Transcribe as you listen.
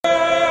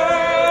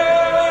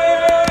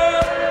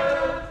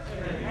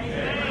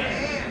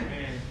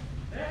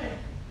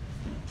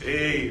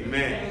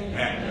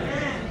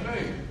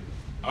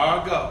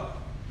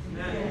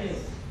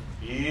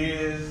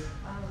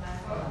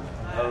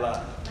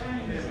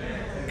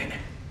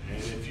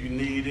you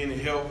need any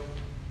help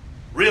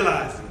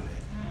realizing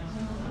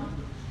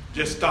that,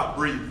 just stop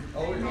breathing.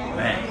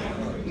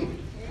 Amen.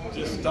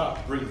 Just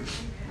stop breathing.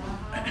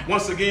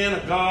 Once again,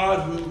 a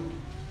God who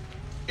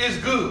is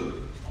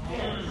good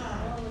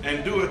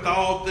and doeth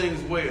all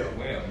things well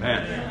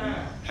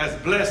Amen. has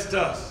blessed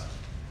us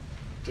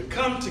to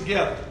come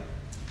together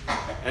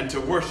and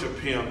to worship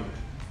him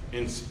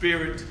in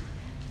spirit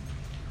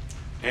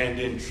and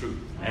in truth.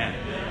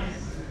 Amen.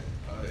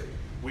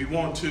 We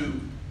want to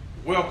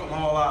welcome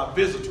all our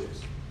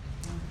visitors,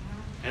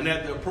 and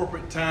at the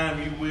appropriate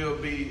time you will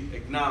be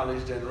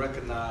acknowledged and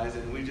recognized,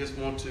 and we just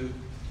want to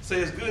say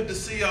it's good to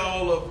see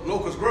all of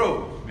Locust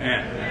Grove.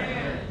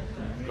 Amen.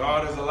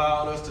 God has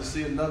allowed us to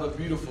see another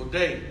beautiful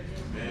day.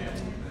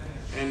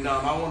 And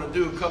I want to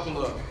do a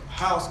couple of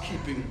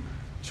housekeeping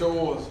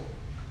chores.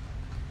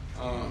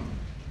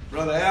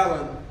 Brother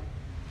Allen,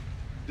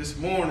 this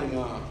morning,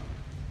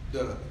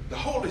 the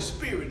Holy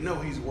Spirit know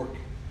he's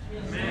working.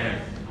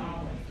 Amen.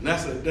 And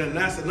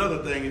that's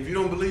another thing. If you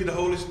don't believe the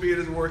Holy Spirit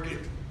is working,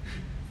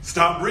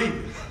 stop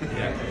breathing.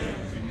 Yeah.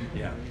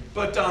 Yeah.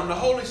 But the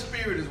Holy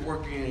Spirit is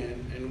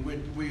working, and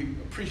we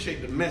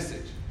appreciate the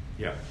message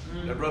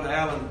that Brother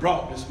Allen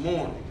brought this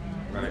morning.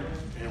 Right.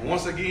 And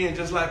once again,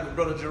 just like with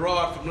Brother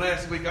Gerard from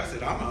last week, I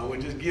said, I might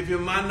always just give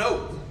him my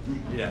notes.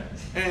 Yeah.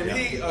 And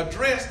he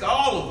addressed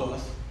all of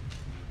us,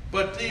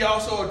 but he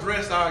also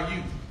addressed our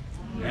youth.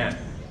 Amen.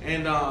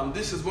 And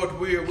this is what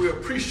we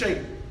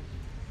appreciate.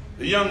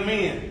 The young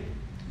men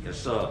Yes,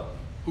 sir.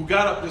 who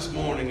got up this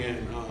morning,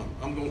 and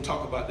I'm going to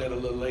talk about that a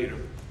little later.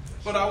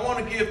 But I want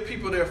to give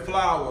people their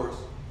flowers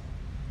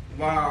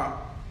while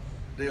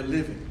they're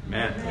living.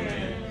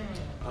 Amen.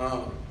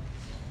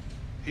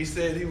 He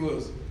said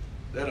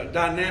that a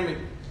dynamic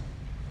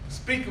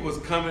speaker was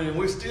coming, and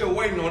we're still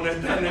waiting on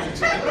that dynamic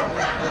speaker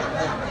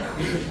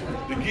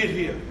to get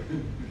here.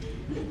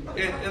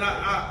 And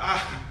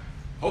I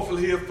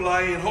hopefully he'll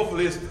fly in.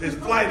 Hopefully his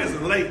flight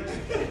isn't late,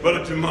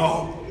 Brother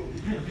Jamal.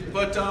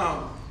 But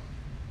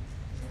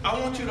I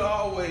want you to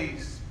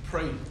always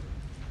pray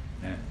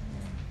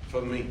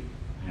for me.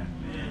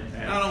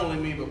 Not only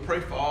me, but pray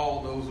for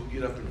all those who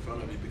get up in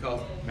front of me. Because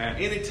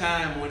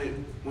anytime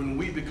when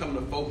we become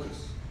the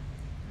focus,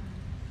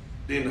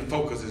 then the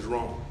focus is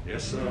wrong.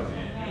 Yes, sir.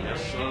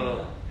 Yes,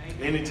 sir.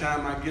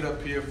 Anytime I get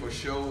up here for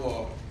show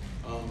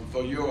or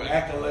for your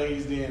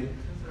accolades, then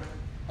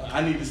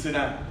I need to sit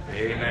down.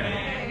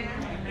 Amen.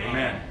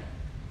 Amen.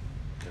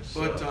 Yes,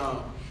 But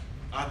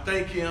I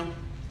thank him.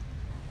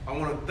 I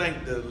want to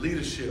thank the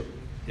leadership,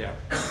 yeah.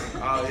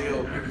 our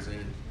elders,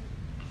 and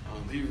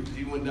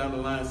he went down the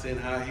line saying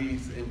how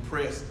he's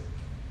impressed.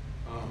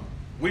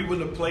 We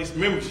wouldn't have placed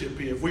membership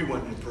here if we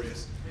weren't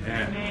impressed.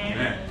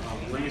 Amen.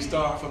 Let me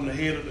start from the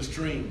head of the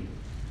stream.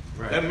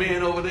 Right. That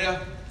man over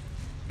there,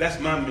 that's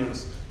my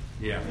minister.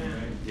 Yeah.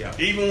 Yeah.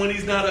 Even when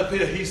he's not up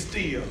here, he's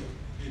still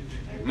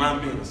my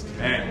minister.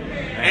 Amen.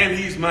 And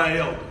he's my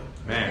elder.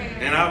 Amen.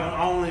 And I've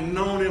only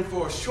known him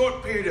for a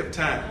short period of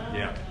time.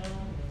 Yeah.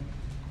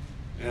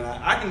 And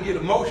I can get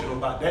emotional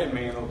about that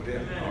man over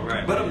there. All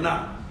right. But I'm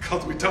not,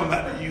 because we're talking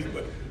about the youth.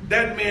 But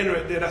that man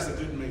right there, that's a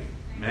good man.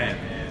 Amen.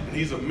 And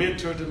he's a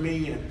mentor to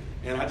me.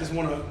 And I just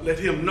want to let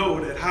him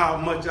know that how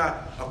much I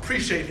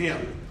appreciate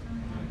him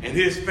and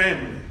his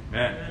family.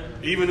 Amen.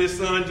 Even his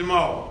son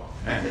Jamal.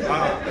 Amen.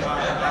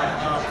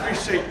 I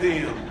appreciate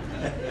them.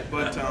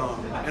 But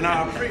and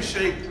I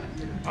appreciate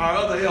our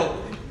other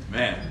elder,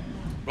 Amen.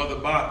 Brother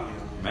Bobby.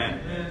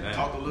 Amen.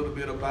 Talked a little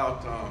bit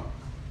about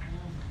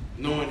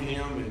knowing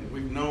him, and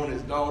we've known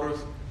his daughters.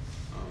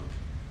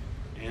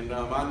 And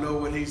I know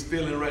what he's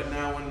feeling right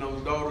now when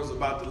those daughters are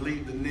about to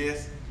leave the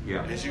nest.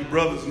 Yeah. As you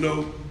brothers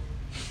know,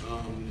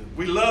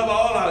 we love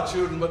all our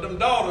children, but them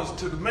daughters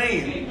to the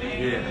man,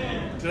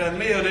 Yeah. to that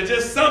male, they're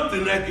just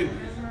something that can.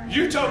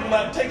 You talking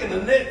about taking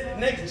the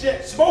next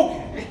jet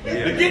smoking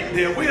to get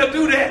there? We'll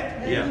do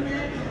that. Yeah.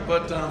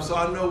 But so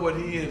I know what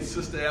he and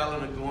Sister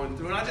Allen are going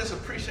through, and I just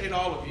appreciate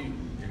all of you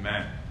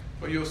Amen.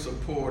 for your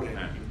support and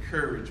Amen.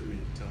 encouragement.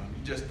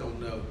 You just don't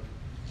know.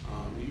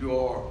 You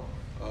are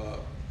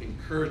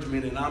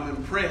encouragement, and I'm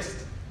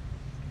impressed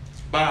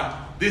by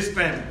this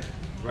family.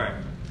 Right.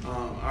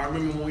 I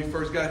remember when we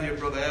first got here,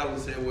 Brother Allen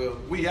said, well,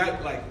 we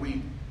act like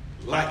we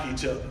like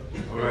each other.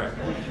 All right.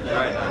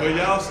 Right. Well,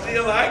 y'all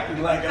still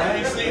acting like it. I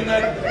ain't seen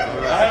nothing.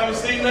 I haven't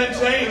seen nothing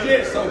change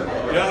yet. So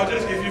y'all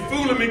just, if you're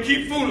fooling me,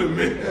 keep fooling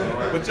me.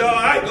 But y'all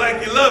act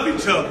like you love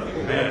each other.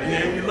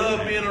 And you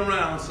love being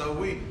around. So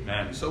we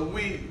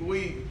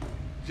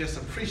just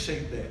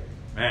appreciate that.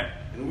 Man.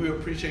 And we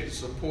appreciate the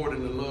support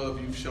and the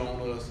love you've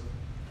shown us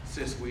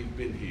since we've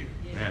been here.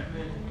 Man.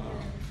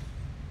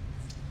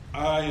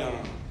 I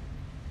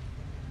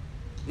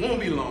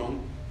won't be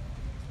long,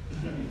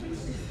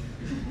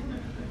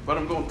 but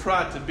I'm going to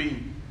try to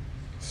be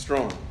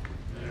strong.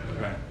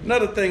 Right.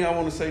 Another thing I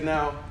want to say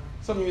now,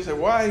 some of you say,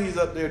 why he's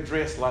up there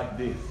dressed like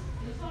this?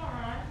 It's all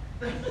right.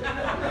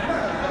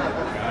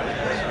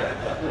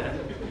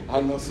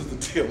 I know Sister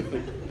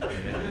Tillman.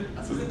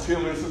 Sister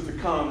Tillman and Sister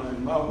Conlon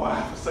and my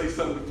wife will say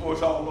something before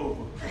it's all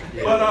over.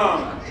 But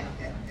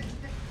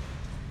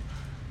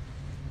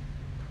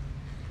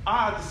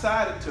I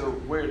decided to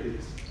wear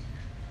this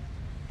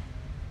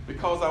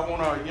because I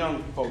want our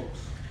young folks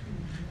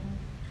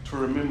to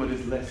remember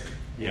this lesson.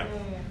 Yeah.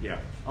 Yeah.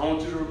 I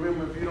want you to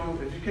remember,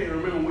 if you can't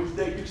remember which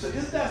day, you say,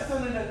 is that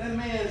something that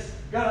man's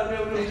got out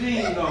there with them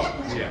jeans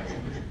on? Yeah.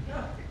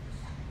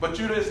 But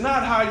it's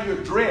not how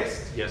you're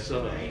dressed. Yes,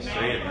 sir.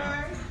 Say it.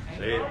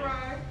 Say it.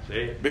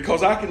 Say it.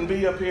 Because I can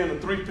be up here in a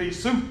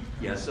 3-piece suit.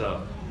 Yes,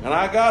 sir. And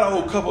I got a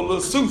whole couple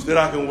little suits that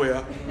I can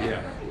wear.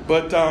 Yeah.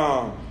 But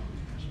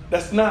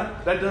that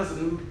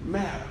doesn't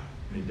matter.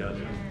 It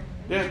doesn't.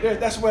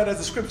 That's where the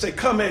scripture say,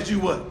 come as you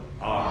what?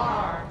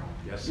 Are.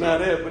 Yes, sir.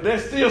 Now but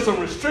there's still some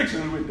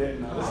restrictions with that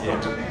now. Let's go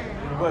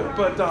to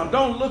But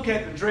don't look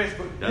at the dress.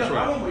 But That's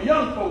right. I want my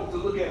young folks to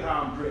look at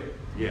how I'm dressed.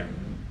 Yeah.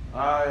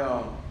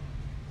 I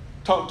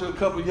talked to a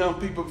couple of young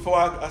people before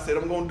I said,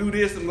 I'm going to do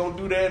this, I'm going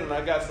to do that. And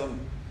I got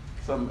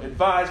some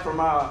advice from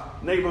our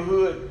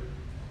neighborhood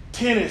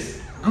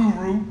tennis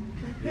guru.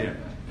 Yeah.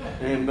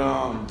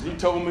 And he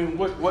told me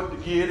what to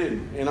get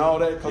and all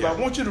that. Because I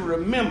want you to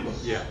remember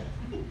Yeah.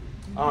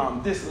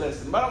 this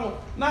lesson. But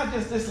not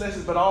just this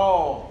lesson, but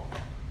all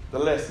the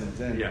lessons.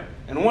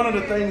 And one of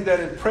the things that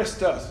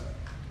impressed us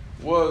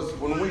was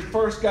when we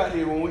first got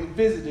here, when we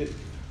visited,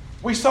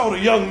 we saw the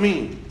young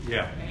men.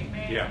 Yeah.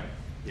 Yeah.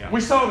 Yeah.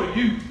 We saw the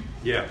youth.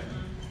 Yeah.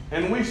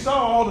 And we saw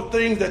all the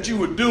things that you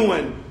were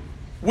doing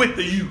with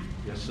the youth.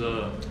 Yes,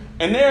 sir.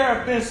 And there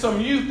have been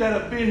some youth that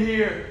have been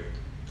here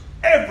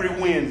every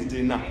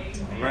Wednesday night.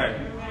 Right.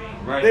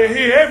 Right. They're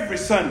here every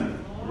Sunday.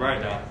 Right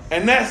now.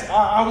 And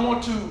I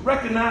want to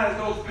recognize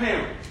those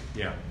parents.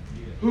 Yeah.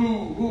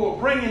 Who are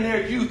bringing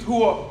their youth,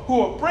 who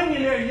are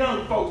bringing their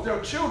young folks, their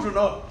children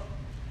up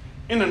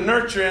in the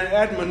nurture and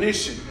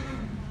admonition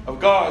of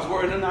God's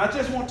word. And I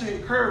just want to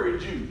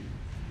encourage you.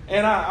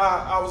 And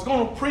I was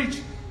going to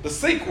preach the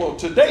sequel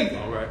to David.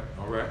 All right.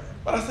 All right.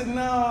 But I said,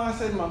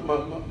 no,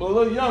 my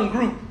little young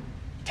group,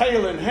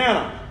 Taylor and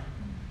Hannah,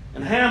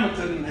 and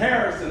Hamilton and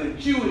Harrison and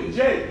Q and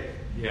J.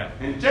 Yeah.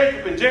 And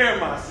Jacob and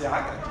Jeremiah. I said,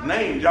 I got the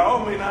names.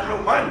 Y'all may not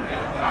know my name.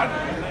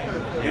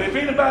 And if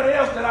anybody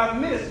else that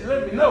I've missed,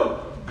 let me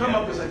know. Come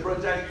up and say,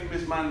 Brother Jack, you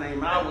missed my name.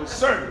 And I will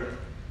certainly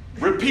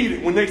repeat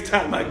it when next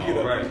time I get up.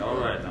 All right. All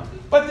right now.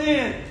 But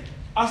then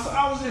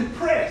I was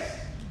impressed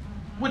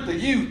with the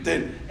youth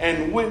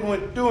and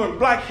when during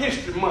Black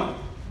History Month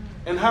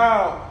and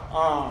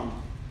how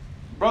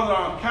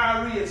Brother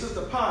Kyrie and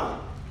Sister Polly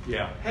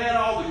had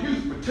all the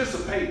youth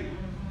participate.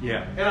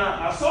 Yeah. And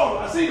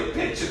I see the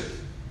pictures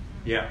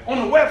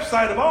on the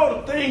website of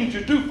all the things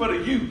you do for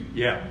the youth.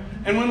 Yeah.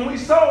 And when we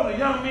saw the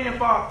young men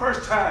for our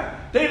first time,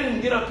 they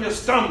didn't get up here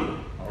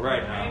stumbling. All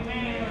right now.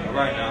 All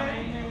right now.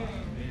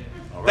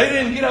 All right. They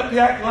didn't get up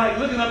here acting like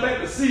looking up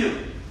at the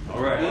ceiling.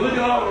 All right. And looking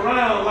all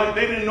around like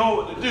they didn't know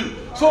what to do.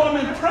 So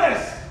I'm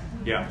impressed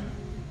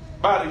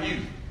by the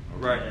youth. All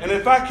right. And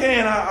if I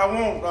can, I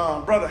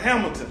want Brother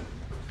Hamilton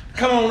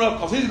come on up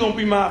because he's going to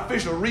be my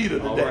official reader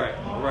today. All right.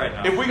 All right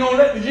now. If we're going to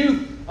let the youth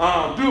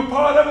do a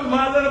part of it, we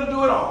might let them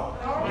do it all.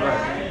 All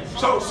right.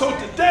 So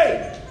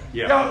today,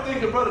 y'all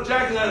think of Brother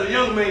Jackson as a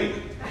young man.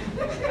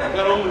 I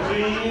got on my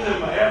jeans and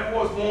my Air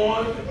Force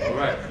One. All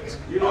right.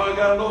 You know, I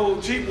got a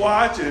little cheap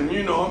watch and,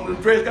 I'm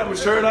dressed, got my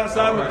shirt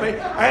outside my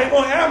pants. I ain't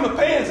going to have my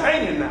pants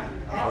hanging now.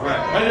 All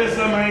right. That's just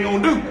something I ain't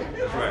going to do.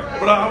 That's right.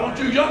 But I want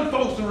you young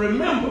folks to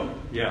remember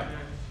Yeah.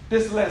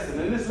 this lesson.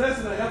 And this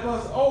lesson will help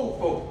us old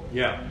folk.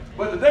 Yeah.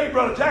 But today,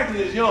 Brother Jackson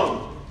is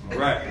young. All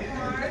right.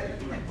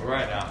 All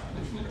right now.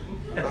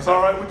 That's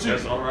all right with you?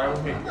 That's all right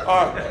with me.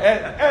 All right.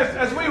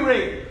 As we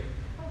read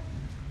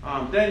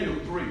Daniel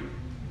 3,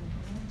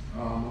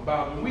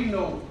 we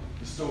know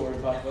the story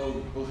about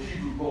those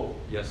Hebrew boys.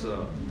 Yes,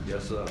 sir.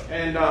 Yes, sir.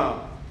 And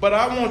but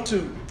I want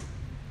to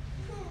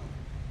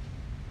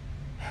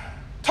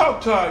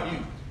talk to our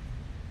youth.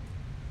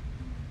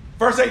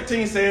 Verse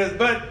 18 says,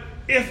 but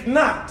if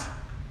not,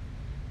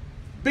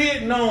 be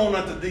it known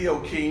unto thee, O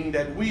king,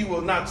 that we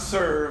will not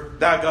serve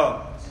thy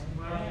gods,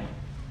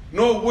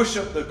 nor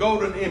worship the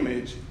golden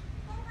image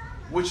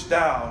which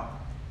thou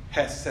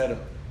hast set up.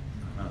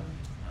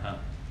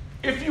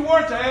 If you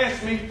were to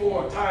ask me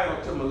for a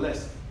title to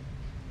molest,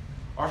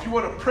 or if you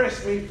were to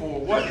press me for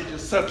what is your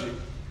subject,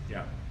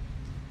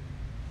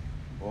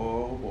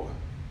 oh boy.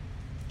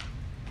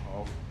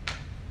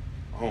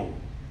 On.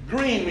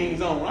 Green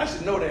means on. I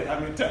should know that. I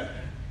mean,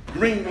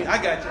 green means,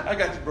 I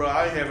got you, bro.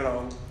 I have it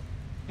on.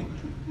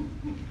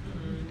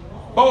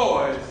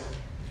 Boys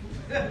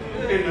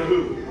in the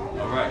hood.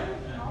 All right.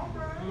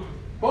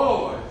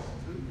 Boys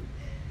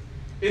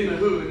in the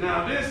hood.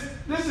 Now this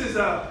is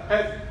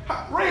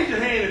raise your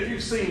hand if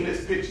you've seen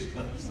this picture.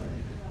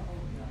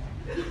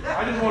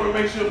 I just want to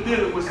make sure I'm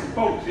dealing with some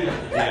folks here.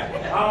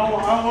 Yeah.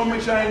 I want to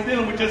make sure I ain't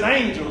dealing with just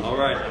angels. All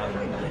right.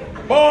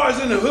 Boys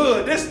in the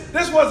Hood.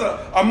 This was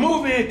a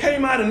movie. It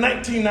came out in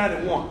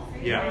 1991.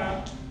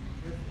 Yeah.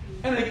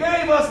 And it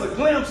gave us a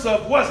glimpse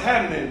of what's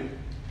happening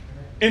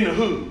in the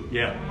hood.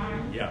 Yeah.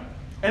 Yeah.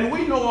 And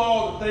we know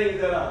all the things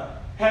that are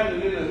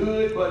happening in the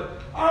hood,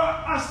 but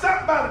I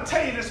stopped by to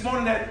tell you this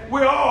morning that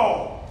we're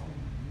all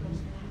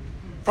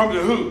from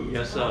the hood.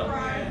 Yes, sir.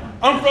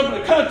 I'm from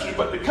the country,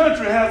 but the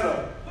country has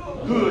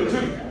hood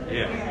too.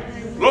 Yeah.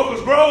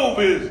 Locust Grove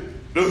is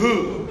the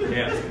hood.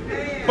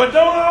 Yeah. But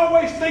don't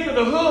always think of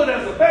the hood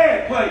as a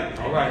bad place.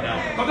 All right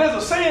now. Because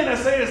there's a saying that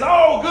says it's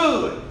all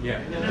good. Yeah.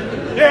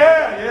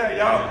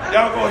 Yeah,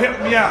 y'all gonna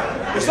help me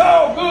out. It's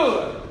all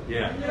good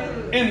Yeah.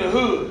 in the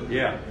hood.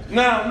 Yeah.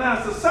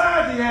 Now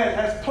society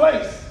has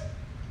placed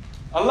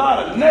a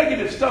lot of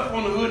negative stuff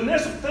on the hood, and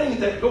there's some things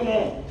that go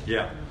on.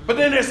 Yeah. But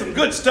then there's some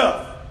good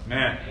stuff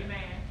Man.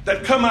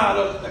 that comes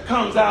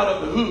out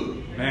of the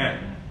hood.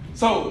 Man.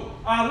 So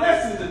our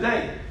lesson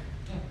today,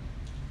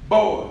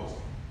 boys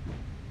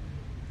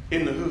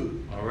in the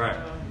hood. All right.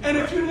 And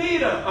if you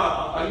need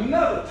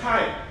another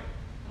title,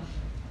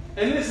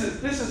 and this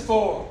is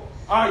for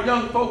our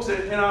young folks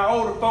and our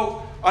older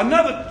folks,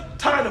 another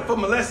title for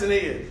my lesson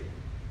is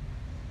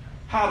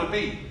how to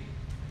be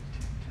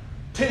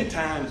 10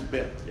 times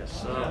better.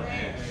 Yes, sir.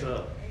 Yes,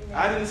 sir.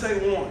 I didn't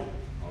say one,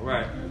 All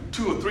right.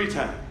 2 or 3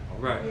 times. All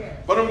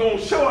right. But I'm going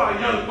to show our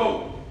young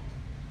folks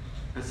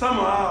and some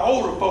of our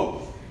older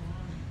folks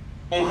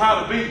on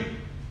how to be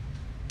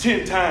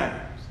 10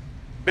 times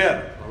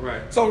better. All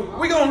right. So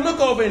we're going to look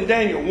over in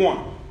Daniel 1.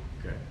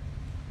 Okay.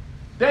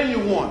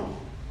 Daniel 1.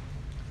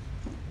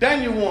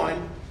 Daniel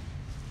 1.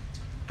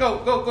 Go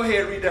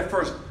ahead and read that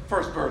first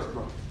verse,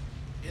 bro.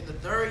 In the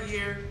 3rd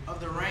year of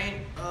the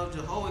reign of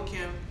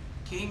Jehoiakim,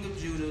 king of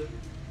Judah,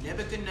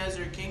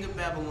 Nebuchadnezzar, king of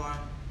Babylon,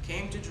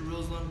 came to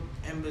Jerusalem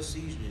and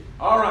besieged it.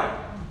 All right.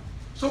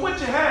 So what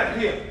you have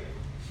here,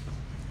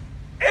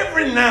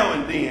 every now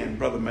and then,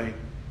 Brother May,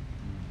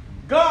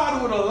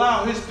 God would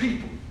allow his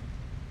people,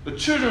 the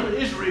children of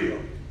Israel,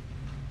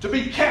 to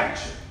be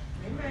captured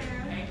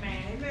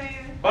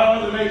by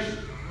other nations.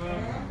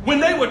 When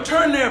they would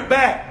turn their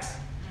backs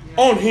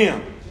on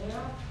him,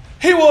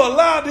 he will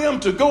allow them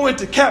to go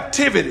into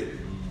captivity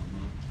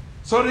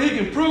so that he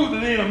can prove to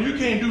them, you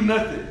can't do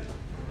nothing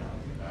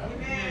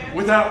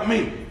without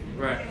me.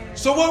 Right.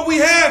 So what we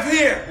have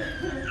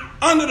here,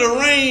 under the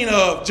reign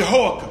of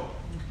Jehoiakim,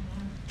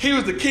 he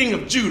was the king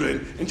of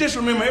Judah. And just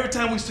remember, every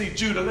time we see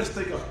Judah, let's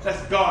think of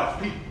that's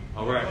God's people.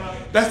 All right.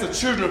 That's the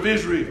children of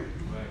Israel.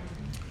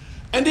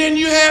 And then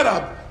you had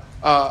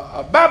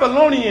a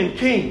Babylonian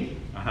king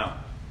Uh-huh.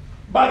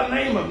 by the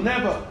name of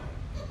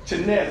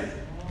Nebuchadnezzar.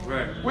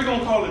 Right. We're going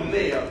to call him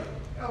Neb.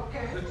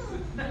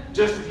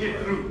 Just to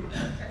get through.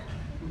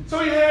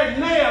 So you had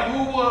Neb,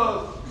 who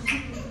was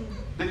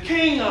the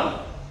king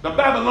of the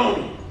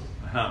Babylonians.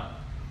 Uh-huh.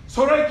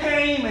 So they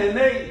came and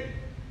they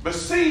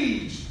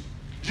besieged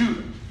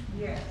Judah.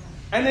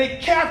 And they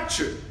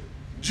captured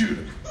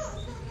Judah.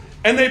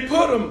 And they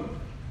put them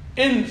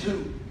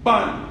into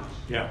bondage.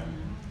 Yeah.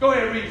 Go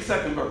ahead and read the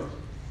second verse.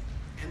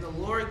 And the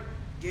Lord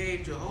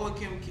gave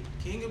Jehoiakim,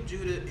 king of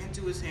Judah,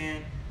 into his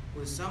hand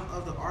with some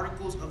of the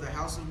articles of the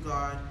house of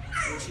God,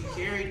 which he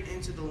carried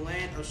into the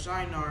land of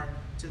Shinar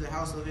to the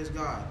house of his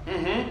God.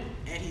 Mm-hmm.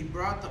 And he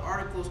brought the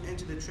articles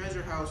into the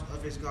treasure house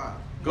of his God.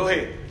 Go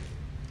ahead.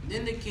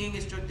 Then the king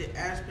instructed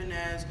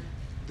Ashpenaz,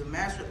 the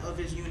master of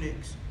his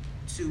eunuchs,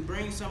 to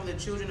bring some of the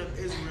children of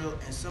Israel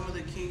and some of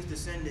the king's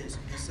descendants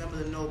and some of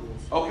the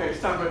nobles. Okay,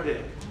 stop right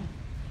there.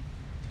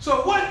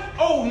 So what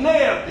old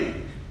Neb did?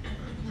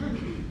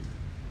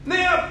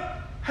 Neb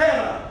had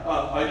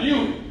a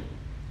eunuch,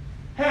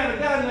 had a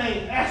guy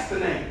named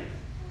Ashpenaz,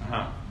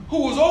 Uh-huh.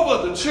 who was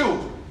over the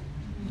children.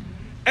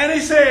 And he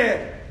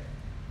said,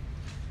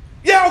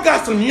 y'all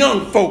got some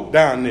young folk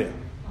down there.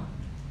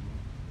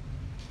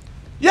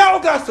 Y'all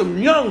got some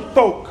young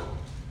folk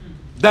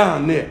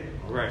down there.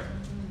 All right.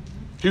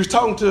 He was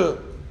talking to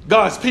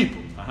God's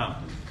people. Uh-huh.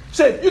 He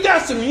said, you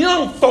got some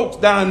young folks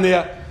down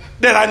there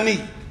that I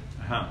need.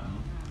 Uh-huh.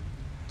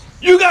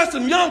 You got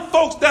some young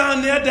folks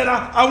down there that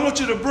I want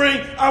you to bring.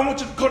 I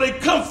want you to, because they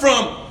come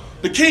from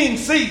the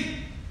king's seed.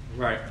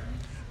 Right.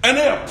 And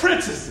they are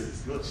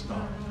princesses. Good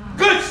stuff.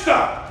 Good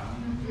stuff.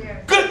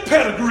 Good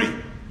pedigree.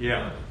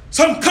 Yeah.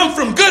 Some come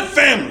from good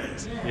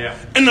families. Yeah.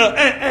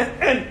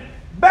 And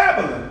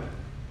Babylon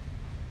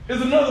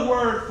is another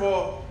word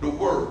for the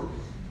world.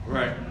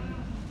 Right.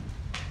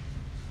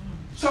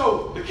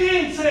 So the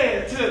king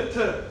said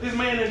to his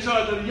man in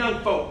charge of the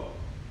young folk,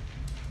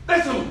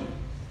 there's some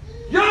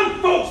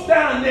young folks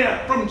down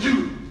there from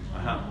Judah,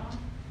 Uh-huh.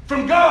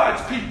 from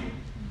God's people.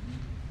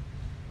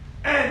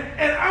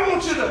 And I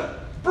want you to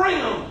bring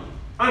them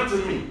unto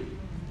me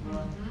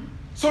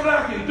so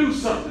that I can do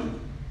something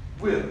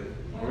with them.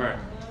 All right.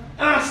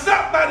 And I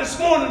stopped by this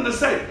morning to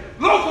say,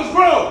 Locust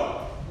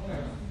Grove,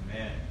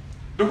 Man.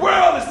 the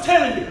world is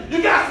telling you,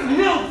 you got some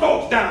young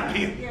folks down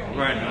here All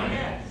right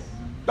now.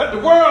 that the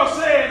world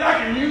says I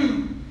can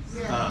use.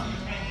 Uh-huh.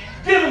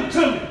 Give them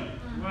to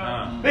me.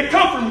 Uh-huh. They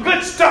come from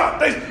good stock.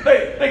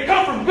 They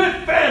come from good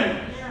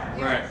families.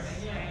 Right.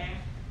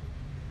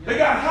 They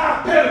got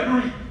high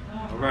pedigree.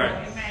 All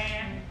right.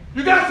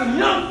 You got some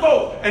young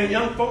folks. And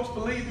young folks,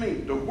 believe me,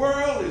 the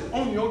world is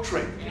on your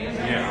trail.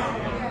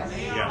 Yeah.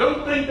 Yeah.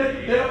 Don't think that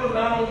the devil's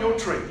not on your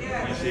trail.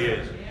 Yes, he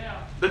is.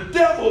 The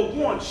devil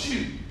wants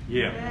you.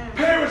 Yeah.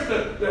 Parents,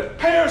 the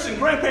parents and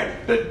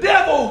grandparents, the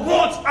devil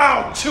wants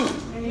our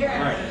children.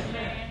 Right.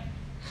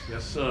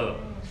 Yes, sir.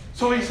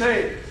 So he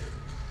said,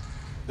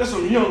 There's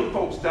some young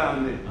folks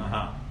down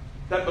there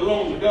that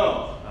belong to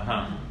God.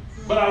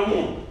 But I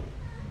want them.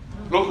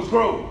 Locust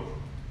Grove.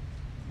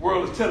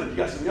 World is telling you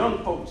got some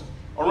young folks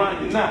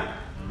around you now.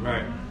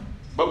 Right.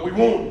 But we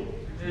want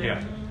them.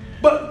 Yeah.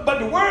 But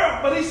the world,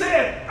 but he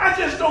said, I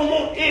just don't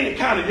want any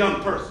kind of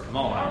young person. Come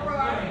on now. All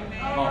right.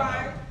 Come on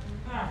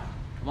now.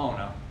 Come on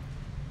now.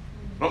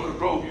 Locust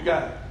Grove, you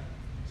got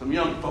some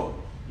young folk.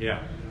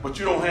 Yeah. But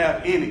you don't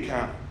have any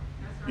kind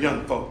of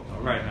young folk.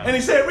 All right now. And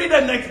he said, read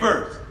that next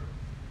verse.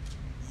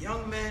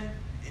 Young men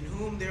in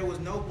whom there was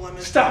no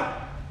blemish.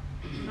 Stop.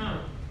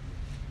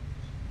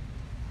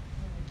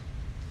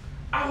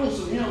 I want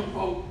some young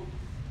folk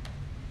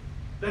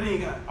that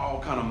ain't got all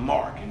kind of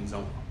markings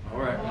on them. All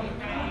right.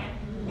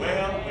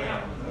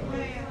 Well.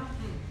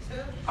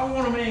 I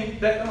want them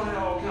that don't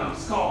have all kind of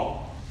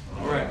scars.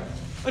 All right.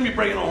 Let me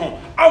bring it on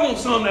home. I want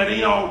some that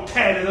ain't all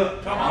tatted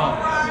up. Come on.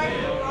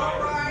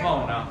 Come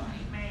on now.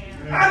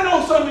 I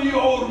know some of you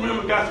older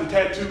members got some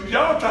tattoos.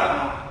 Y'all try to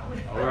hide.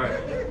 All right.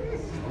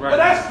 All But right.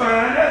 that's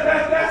fine.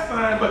 That's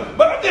fine.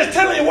 But I'm just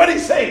telling you what he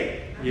said.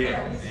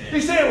 Yeah. He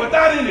said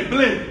without any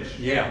blemish.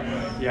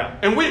 Yeah. Yeah.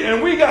 And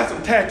we got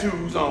some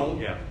tattoos on.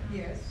 Yeah.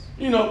 Yes.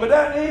 You know, but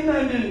that ain't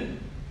nothing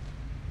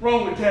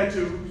wrong with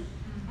tattoos.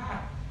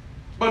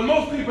 But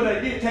most people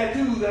that get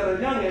tattoos at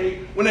a young age,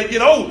 when they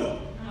get older,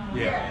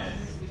 Yeah.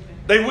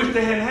 they wish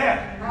they hadn't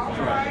had it. All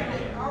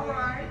right. All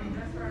right.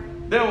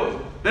 That's right.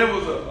 There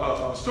was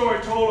a story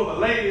told of a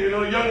lady in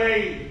a young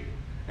age,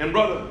 and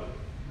brother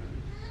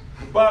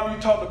Bob,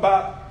 you talked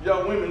about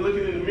young women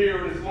looking in the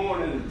mirror this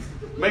morning,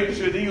 making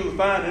sure these was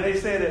fine, and they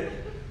said that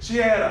she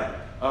had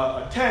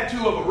a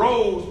tattoo of a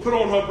rose put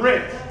on her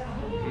breast,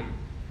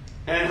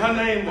 and her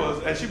name was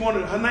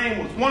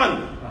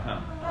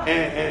Wanda,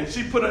 and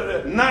she put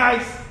a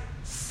nice,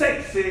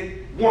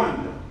 sexy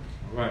Wanda.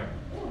 All right.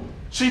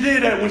 She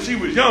did that when she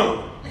was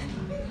young,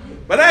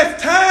 but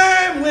as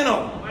time went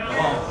on.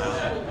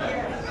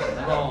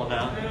 Come on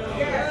now. Come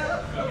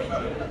on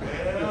now.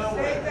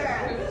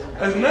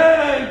 As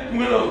time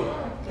went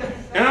on,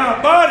 and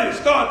our bodies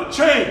started to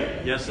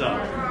change, Yes, sir.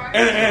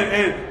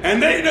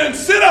 and they didn't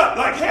sit up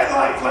like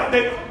headlights like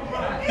they.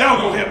 Y'all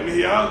gonna help me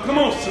here? Come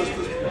on,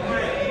 sisters.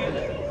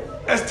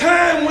 As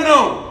time went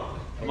on,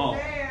 Come on.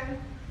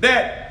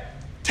 that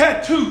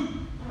tattoo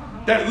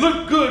that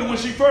looked good when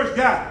she first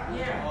got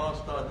it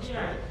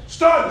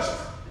started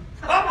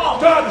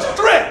to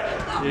stretch.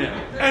 Yeah.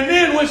 And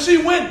then when she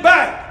went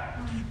back,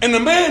 and the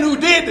man who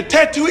did the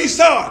tattoo, he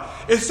saw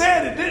it. It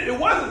said it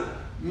wasn't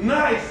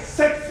nice,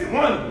 sexy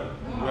wonder.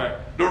 Right.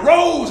 The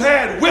rose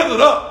had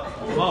withered up.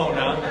 Come on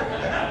now.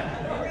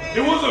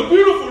 It was a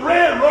beautiful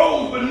red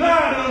rose, but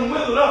now it done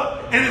withered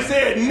up. And it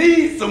said,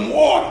 needs some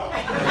water.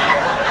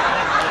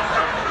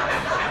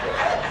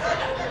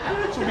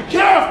 So be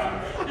careful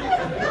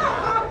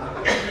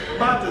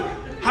about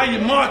how you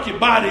mark your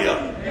body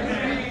up.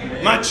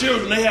 My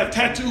children, they have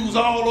tattoos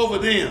all over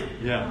them.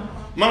 Yeah.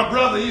 My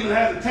brother even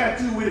has a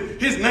tattoo with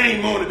his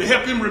name on it to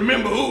help him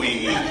remember who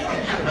he is.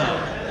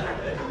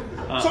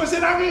 So he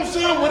said, I want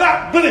some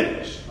without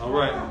blemish. All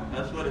right.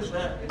 That's what it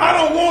said. I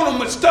don't want them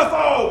with stuff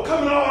all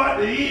coming all out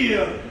the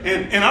ear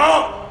and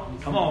all.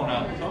 Come on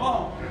now. Come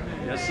on.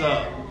 Yes,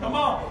 sir. Come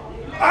on.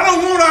 I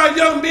don't want our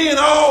young men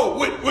all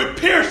with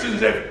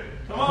piercings everywhere.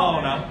 Come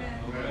on now.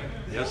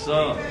 Yes,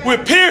 sir.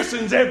 With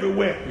piercings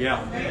everywhere.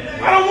 Yeah.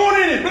 I don't want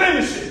any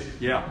blemishes.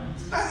 Yeah.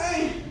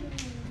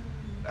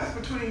 That's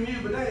between you,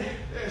 but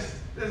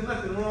there's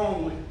nothing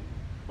wrong with it.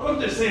 But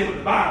I'm just saying what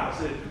the Bible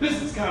said.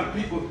 This is the kind of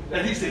people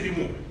that he said he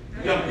wanted.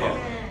 Young folks.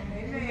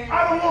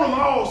 I don't want them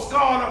all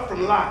scarred up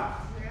from life.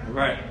 All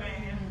right.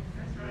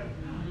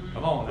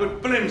 Come on now.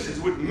 With blemishes,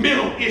 with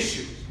mental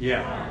issues.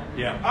 Yeah.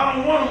 Yeah. I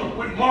don't want them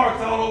with marks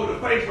all over the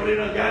face where they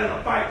done got in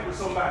a fight with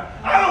somebody.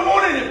 I don't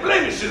want any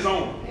blemishes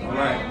on them. All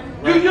right.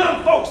 You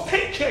young folks,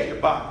 take care of your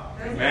body.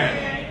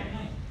 Amen.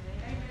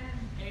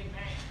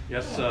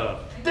 Yes, sir.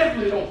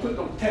 Definitely don't put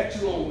no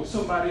tattoo on with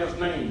somebody else's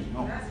name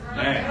on.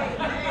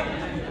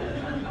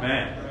 Man.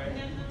 Man.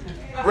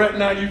 Right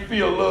now you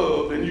feel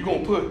loved and you're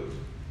going to put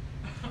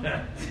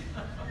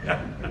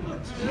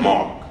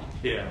Mark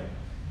Yeah.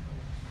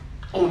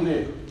 on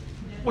there.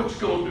 What you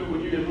going to do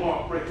when you and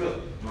Mark break up?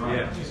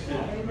 Yeah.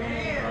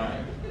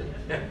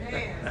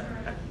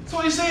 So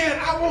he said,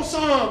 I want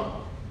some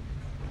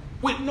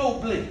with no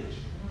blemish.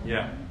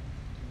 Yeah.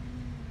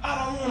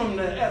 I don't want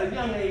them to, at a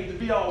young age to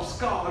be all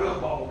scarred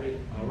up already.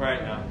 All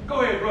right now.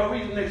 Go ahead, bro.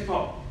 Read the next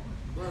part.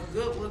 But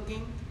good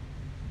looking.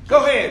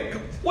 Go ahead.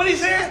 What he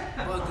said?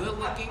 But good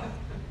looking.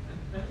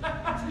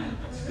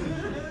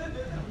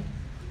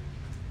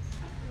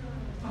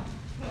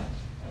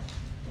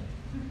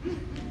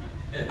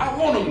 I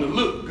want them to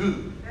look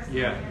good.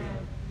 Yeah.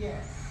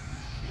 Yes.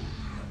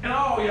 And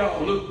all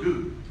y'all look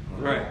good.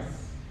 All right.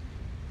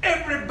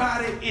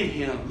 Everybody in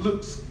here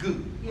looks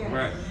good. All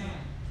right.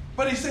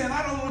 But he said,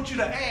 I don't want you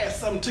to add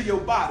something to your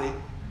body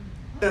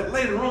that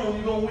later on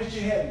you're going to wish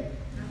you hadn't.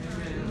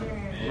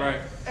 All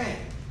right. Add.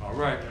 All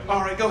right. All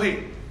right, go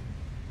ahead.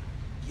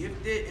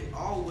 Gifted in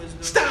all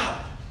wisdom.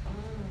 Stop.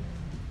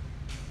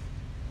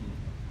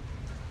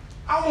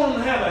 I I want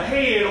them to have a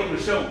head on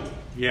the shoulder.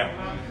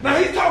 Yeah. Now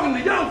he's talking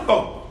to young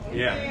folk.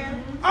 Yeah.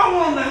 I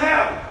want them to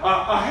have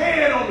a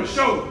head on the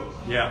shoulder.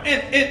 Yeah.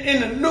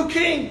 In the New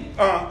King,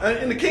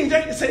 in the King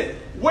James, it said,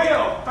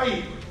 well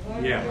favored.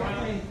 Yeah.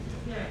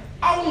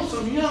 I want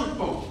some young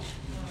folks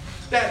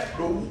that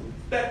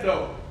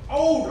the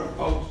older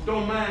folks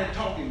don't mind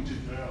talking to.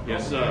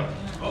 Yes, sir.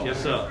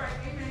 Yes, sir.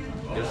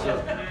 Yes,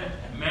 sir.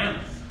 Amen.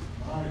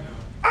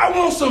 I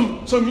want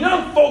some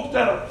young folks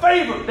that are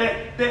favored,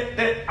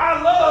 that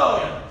I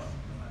love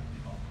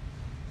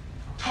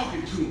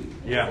talking to them.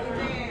 Yeah.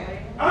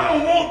 I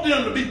don't want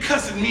them to be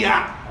cussing me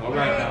out. All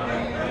right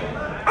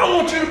now. I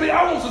want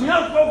some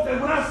young folks that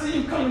when I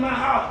see you come to my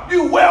house,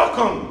 you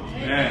welcome.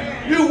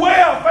 Yeah. You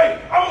well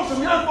favored. I want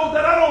some young folks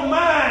that I don't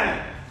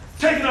mind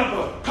taking up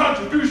a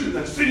contribution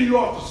and sending you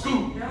off to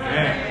school.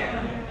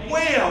 Yeah.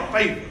 Well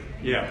favored.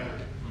 Yeah.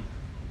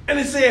 And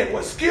it said,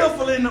 what,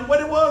 skillful in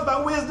what it was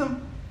by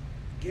wisdom?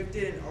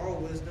 Gifted in all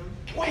wisdom.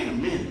 Wait a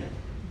minute.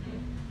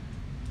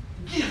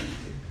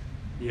 Gifted.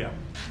 Yeah.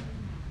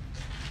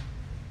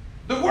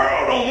 The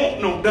world don't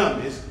want no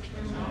dummies.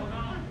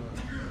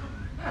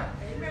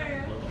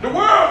 The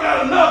world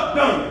got enough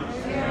dummies.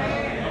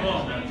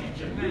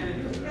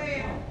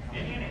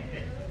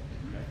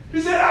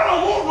 He said, I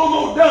don't want no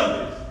more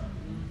dummies.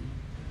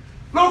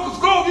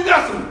 Locust Grove, you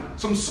got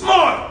some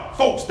smart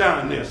folks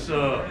down there. Yes,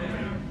 sir.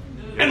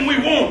 And we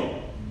want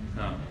them.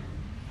 No.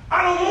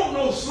 I don't want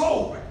no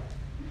slow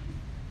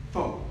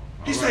folk.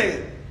 He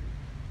said,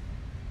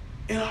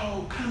 in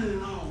all cunning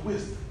and all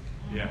wisdom.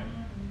 Yeah.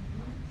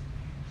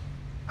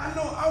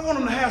 I want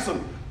them to have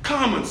some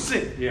common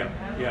sense. Yeah.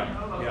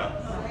 Yeah. Yeah.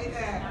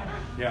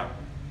 Yeah.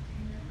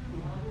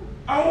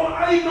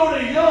 I even know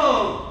they're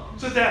young,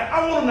 so that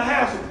I want them to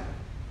have some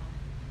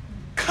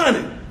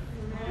cunning.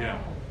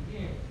 Yeah.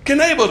 Can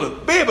they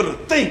be able to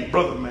think,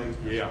 Brother May?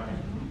 Yeah.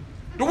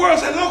 The world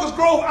said, Locust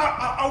Grove,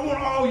 I want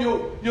all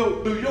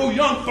your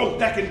young folk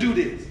that can do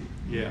this.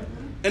 Yeah.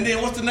 And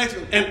then what's the next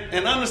one?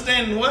 And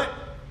understanding what?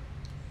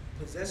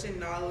 Possessing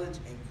knowledge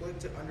and quick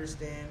to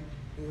understand,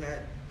 who had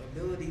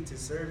ability to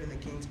serve in the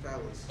king's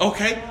palace.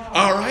 Okay,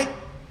 all right.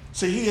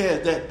 See, he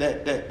had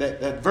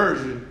that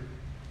version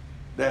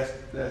that's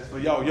for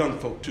y'all young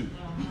folk too.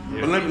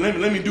 Yeah. But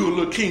let me do a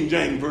little King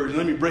James version.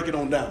 Let me break it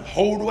on down.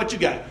 Hold what you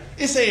got.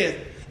 It says,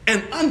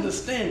 and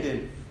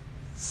understanding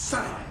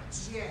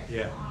science.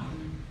 Yeah.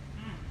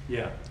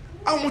 Yeah.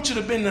 I want you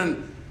to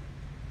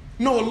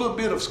know a little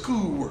bit of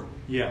schoolwork.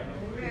 Yeah.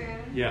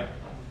 Yeah.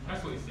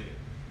 That's what he said.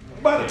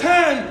 By the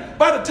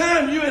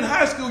time you're in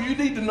high school, you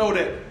need to know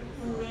that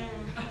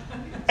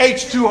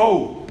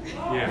H2O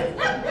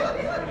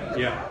Yeah.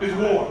 Yeah. is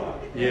water.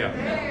 Yeah.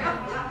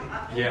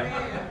 Yeah.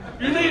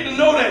 You need to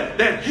know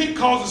that heat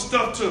causes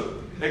stuff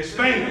to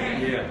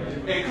expand. Yeah.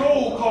 And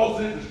cold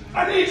causes it.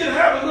 I need you to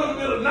have a little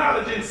bit of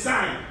knowledge in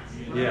science.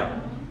 Yeah.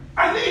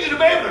 I need you to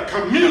be able to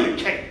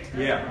communicate.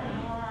 Yeah.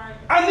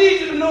 I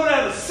need you to know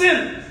that a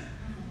sentence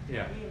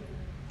Yeah.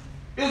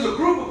 is a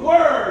group of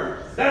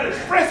words that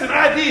express an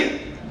idea.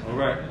 All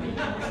right.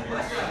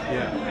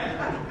 Yeah.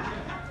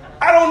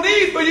 I don't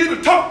need for you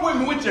to talk with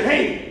me with your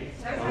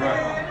hands. All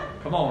right.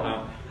 Come on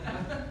now.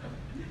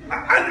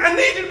 I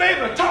need you to be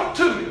able to talk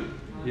to me.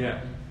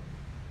 Yeah.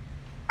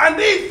 I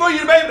need for you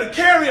to be able to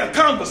carry a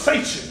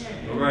conversation.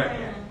 All right.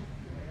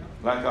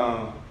 Like,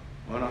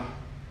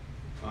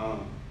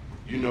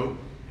 you know.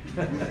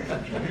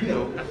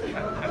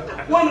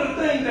 One of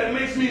the things that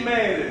makes me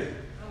mad is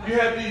you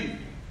have these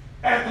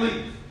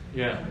athletes.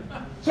 Yeah.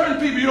 Certain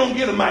people you don't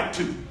get a mic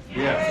to.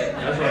 Yeah.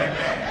 That's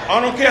right. I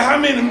don't care how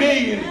many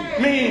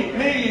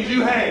millions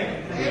you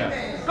have.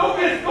 Yeah. Go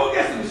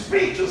get some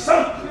speech or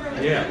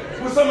something Yeah.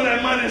 with some of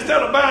that money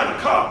instead of buying a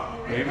car.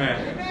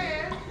 Amen.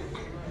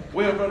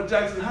 Well, Brother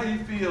Jackson, how you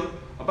feel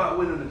about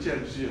winning the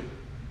championship?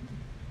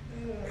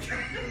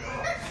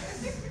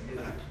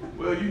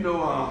 Well, you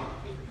know,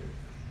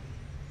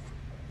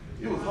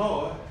 it was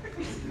hard.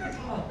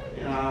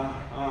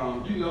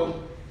 And you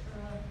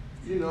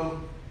know,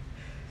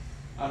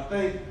 I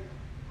think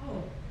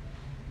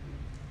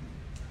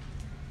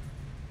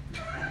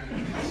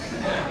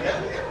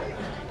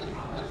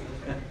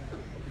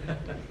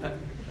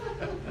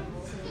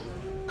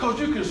because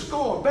you can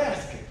score a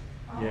basket,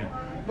 Yeah.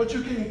 but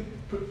you can't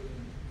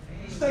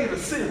stay the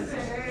sentence.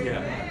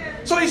 Yeah.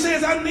 So he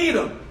says, I need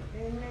them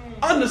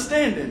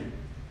understanding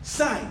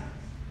science.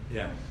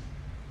 Yeah.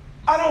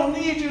 I don't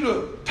need you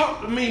to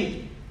talk to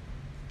me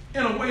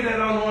in a way that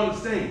I don't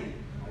understand.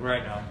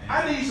 Right now.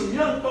 I need some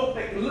young folk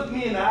that can look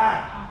me in the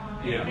eye.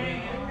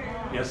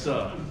 Yeah. Yes,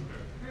 sir.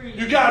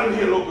 You got them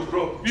here, Locust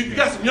Grove. You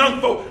got some young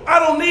folk. I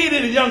don't need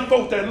any young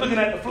folk that are looking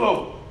at the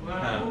floor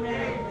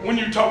when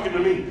you're talking to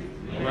me.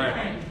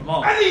 Right. Come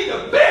on. I need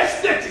the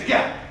best that you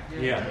got.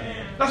 Yeah.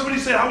 That's what he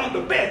said. I want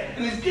the best.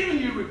 And he's giving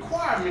you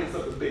requirements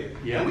of the best.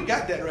 Yeah. And we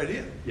got that right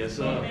here. Yes,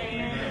 sir.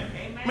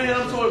 Man,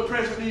 I'm so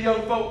impressed with these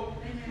young folk.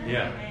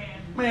 Yeah.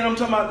 Man, I'm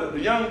talking about the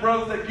young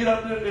brothers that get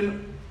up there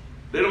and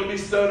they don't be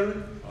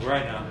stuttering. All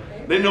right now.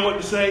 They know what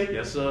to say.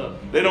 Yes, sir.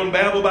 They don't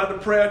babble about the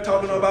prayer,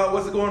 talking about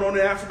what's going on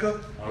in Africa.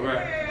 All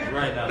right. All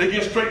right now. They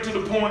get straight to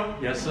the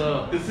point. Yes,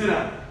 sir. And sit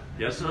down.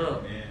 Yes,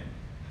 sir.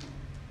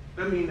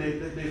 That means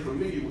they're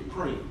familiar with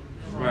praying.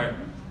 Right.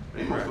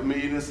 They more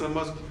familiar than some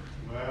of us.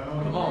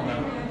 Come on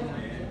now.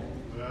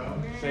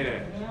 Say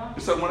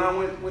that. So when I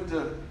went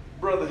to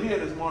Brother here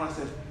this morning, I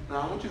said,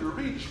 now I want you to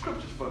read the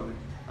scriptures for me.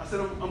 I said,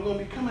 I'm going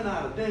to be coming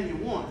out of Daniel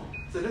 1. I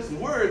said, there's some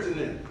words in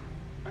there.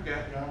 I got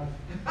it.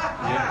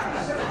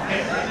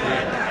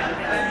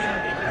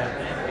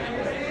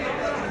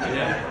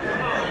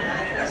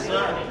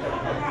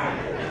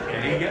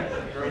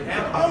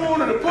 I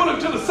wanted to pull him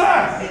to the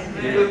side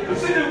to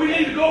see that we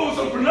need to go with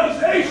some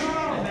pronunciation.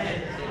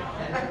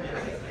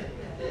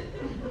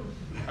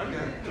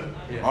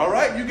 All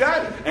right, you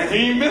got it. And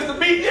he ain't missed a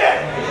beat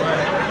yet.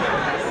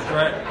 That's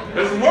right.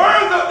 There's some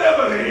words up there,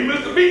 but he ain't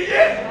missed a beat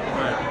yet.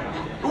 Right.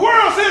 The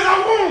world says I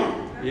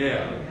want them.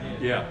 Yeah.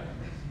 Yeah.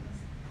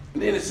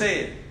 And then it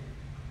said,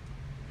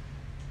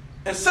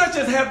 and such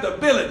as have the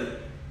ability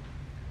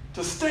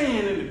to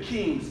stand in the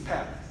king's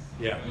palace.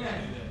 Yeah.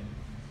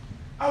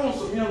 I want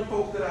some young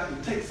folks that I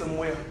can take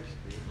somewhere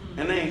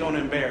and they ain't going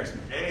to embarrass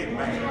me.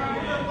 Amen.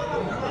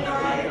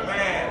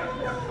 Amen.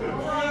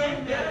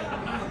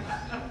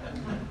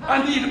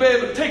 I need to be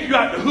able to take you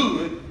out the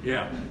hood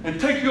and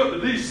take you up to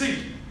D.C.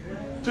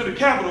 to the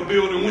Capitol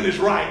building when it's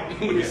right,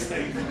 when it's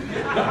safe.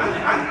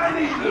 I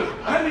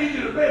need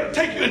you to be able to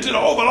take you into the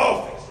Oval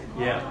Office.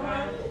 Yeah.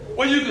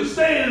 Where you can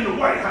stand in the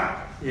White House.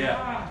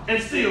 Yeah.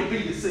 And still be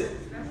yourself.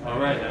 All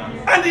right now.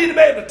 I need to be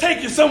able to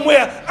take you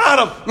somewhere out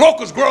of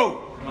Locust Grove.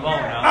 Come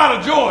on now. Out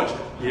of Georgia.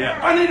 Yeah.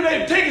 I need to be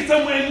able to take you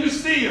somewhere and you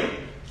still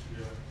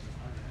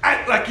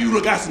act like you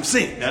got some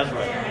sense. That's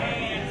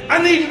right.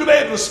 I need you to be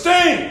able to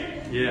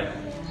stand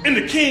in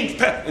the king's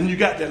palace. And you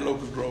got that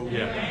Locust Grove.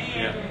 Yeah.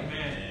 Yeah.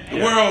 The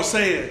world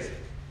says,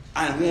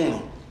 I want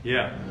them.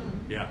 Yeah.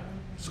 Yeah.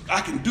 So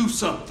I can do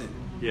something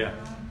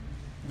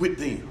with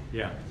them.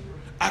 Yeah.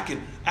 I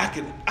can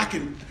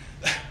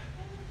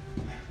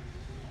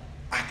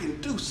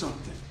do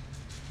something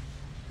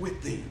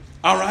with them.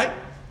 All right?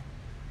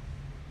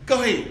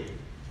 Go ahead.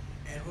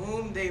 And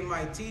whom they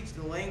might teach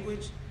the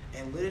language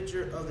and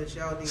literature of the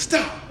Chaldeans.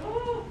 Stop.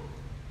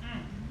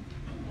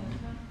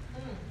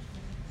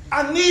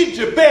 I need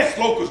your best,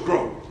 Locust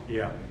Grove.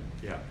 Yeah.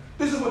 Yeah.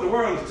 This is what the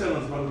world is telling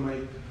us, Brother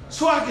May.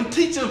 So I can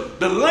teach them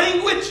the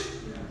language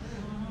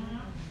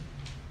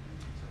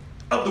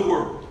of the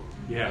world.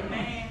 Yeah.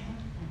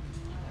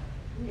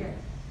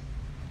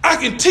 I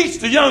can teach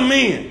the young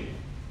men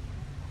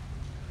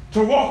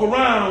to walk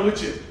around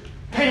with your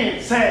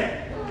pants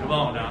sagging. Come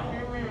on now.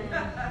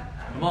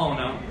 Come on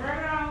now.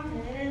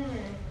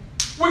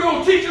 We're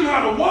going to teach them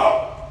how to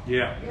walk.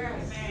 Yeah.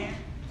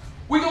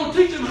 We're going to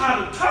teach them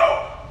how to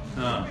talk.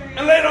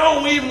 And later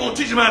on, we even going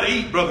to teach them how to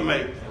eat, Brother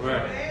May.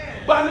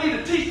 Right. But I need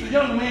to teach the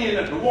young men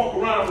that to walk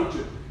around with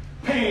your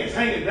pants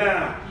hanging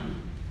down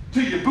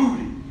to your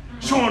booty,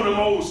 showing them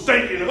old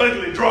stinking,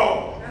 ugly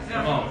drawers.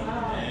 Come on.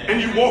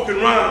 And you walking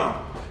around,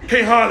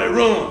 can't hardly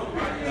run.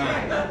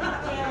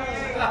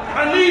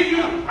 I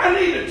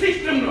need to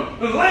teach them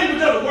the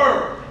language of the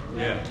world.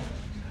 Yeah.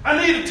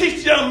 I need to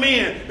teach young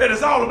men that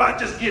it's all about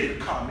just getting a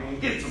car, man.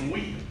 Get some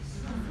wheels.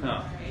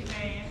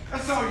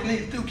 That's all you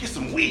need to do. Get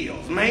some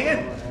wheels,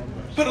 man.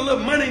 Put a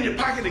little money in your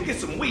pocket and get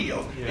some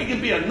wheels. It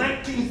can be a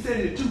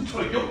 1972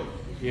 Toyota.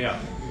 Yeah.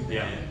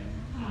 Yeah.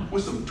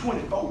 With some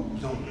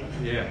 24s on it.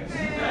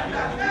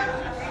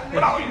 Yeah.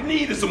 But all you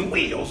need is some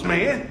wheels,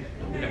 man.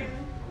 Yeah.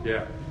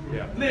 Yeah.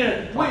 Yeah.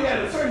 Then we had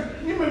a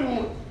certain, you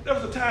remember when, there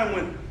was a time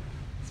when,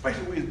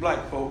 especially we as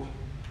black folks,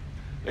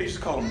 they used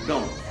to call them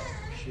donkeys.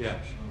 Yeah.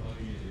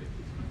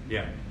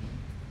 Yeah.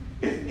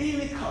 If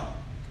any car,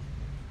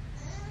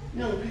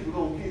 young people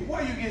don't get,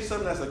 why you get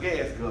something that's a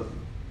gas guzzler?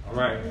 All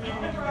right.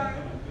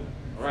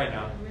 All right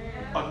now.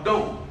 A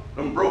donkey,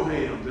 them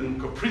Brohams and them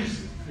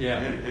Caprices. Yeah.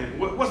 And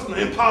what's an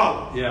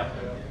Impala? Yeah.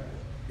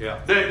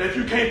 Yeah. That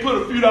you can't put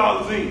a few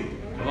dollars in.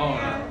 Come on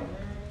now.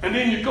 And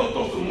then you go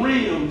throw some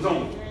rims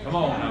on it. Come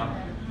on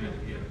now.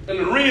 And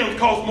the rims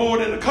cost more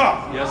than the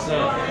car. Yes,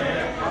 sir.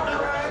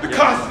 The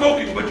car's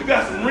smoking, but you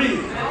got some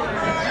rims.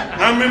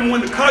 I remember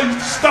when the car used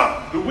to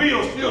stop, the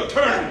wheels still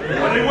turning.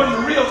 But they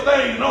wasn't the real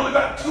thing, and only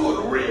got two of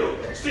the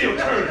wheels still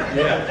turning.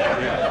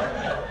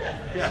 Yeah.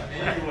 Yeah.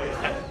 Anyway.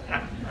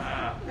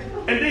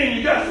 And then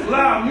you got some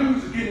loud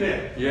music in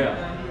there.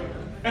 Yeah.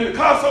 And the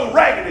car's so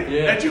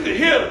raggedy that you can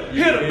hear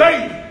the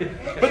bass.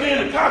 But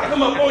then the car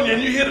come up on you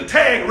and you hear the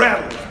tag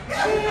rattle.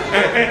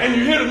 And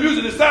you hear the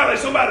music that sounds like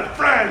somebody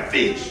frying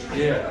fish.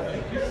 Yeah.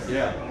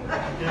 Yeah.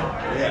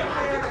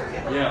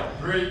 Yeah. Yeah.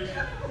 Great.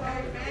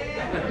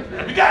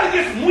 You got to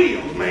get some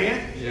wheels,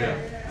 man. Yeah.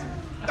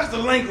 That's the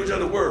language of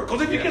the world.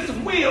 Because if you get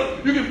some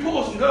wheels, you can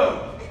pull some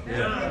guns.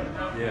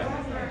 Yeah. Yeah.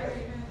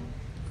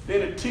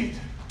 Then it teach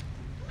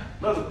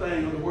another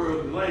thing of the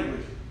world, the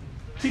language.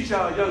 Teach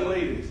our young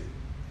ladies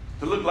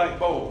to look like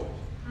boys.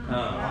 No.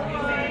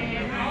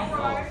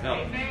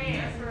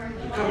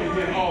 Come in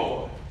here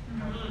hard.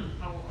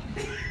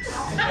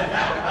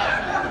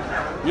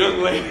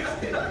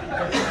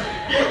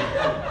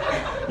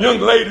 Young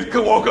ladies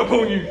can walk up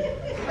on you.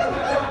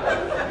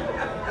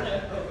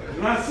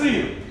 And I see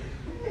him.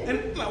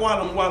 And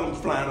while I'm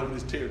flying over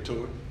this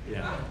territory,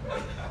 Yeah.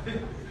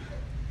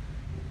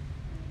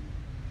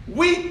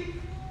 we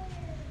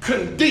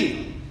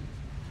condemn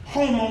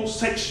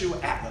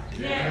homosexuality.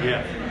 Yeah.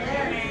 Yeah.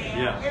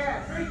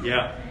 Yeah.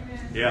 Yeah.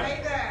 Yeah.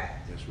 Say that.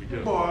 Yes, we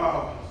do.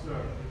 Boy,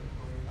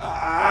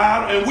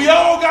 and we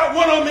all got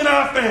one of them in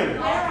our family.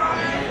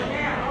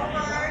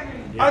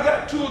 I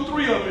got 2 or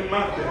 3 of them in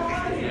my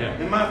family. Yeah.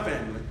 In my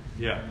family.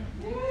 Yeah.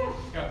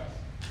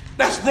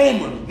 That's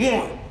Romans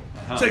 1.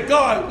 Say,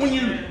 God, when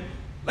you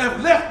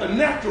have left the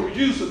natural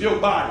use of your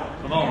body,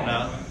 Come on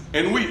now.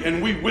 and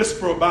we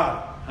whisper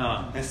about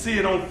it and see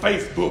it on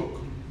Facebook.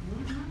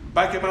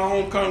 Back at my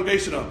home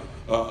congregation,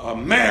 a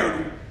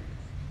married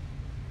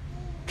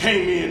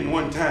came in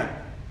one time.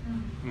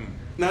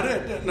 Now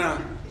now,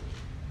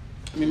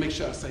 let me make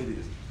sure I say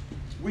this.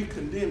 We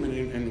condemn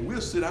it and we'll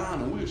sit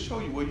down and we'll show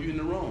you where you're in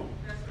the wrong.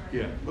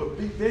 Yeah. But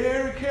be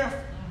very careful.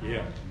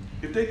 Yeah.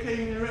 If they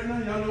came in right now,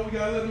 y'all know we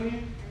gotta let them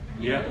in.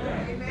 Yeah.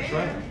 That's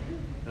right.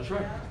 That's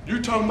right.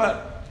 You talking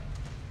about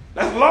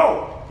that's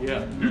law.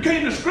 Yeah. You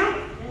can't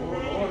discriminate.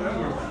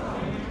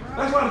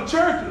 That's why the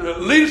church, the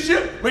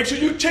leadership, make sure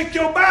you check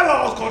your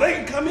bylaws, because they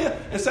can come in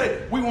and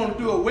say, we want to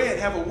do a wedding,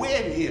 have a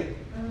wedding here.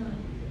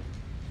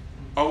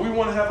 Or we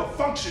want to have a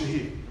function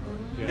here.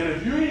 Yeah. And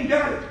if you ain't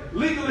got it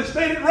legally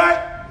stated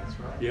right,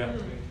 Yeah.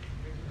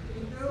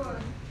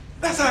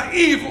 that's how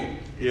evil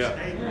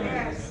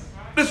Yeah.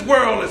 this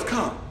world has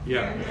come.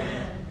 Yeah.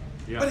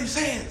 But Yeah. he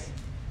says,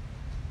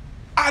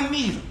 I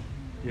need them.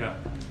 Yeah.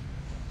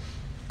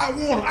 I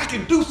want them. I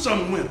can do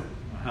something with them.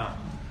 Uh-huh.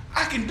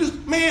 I can do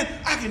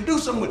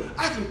something with them.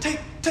 I can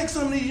take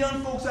some of these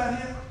young folks out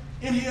here,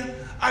 in here.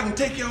 I can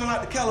take y'all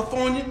out to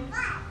California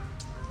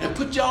and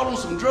put y'all on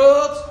some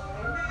drugs.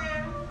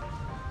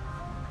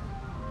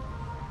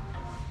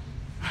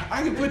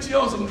 I can put you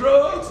on some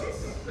drugs.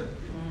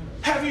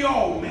 Have you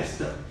all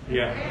messed up?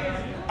 Yeah.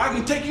 I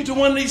can take you to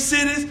one of these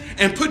cities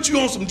and put you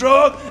on some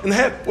drugs and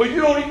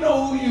you don't even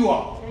know who you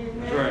are.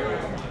 That's right.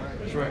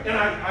 That's right. And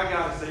I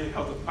gotta say,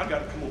 because I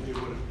gotta come up here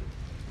with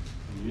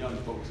the young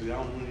folks. I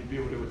don't want to be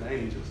over there with the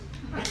angels.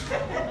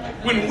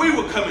 When we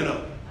were coming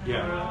up,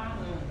 Yeah.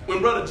 when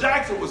Brother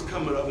Jackson was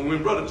coming up, and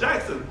when Brother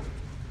Jackson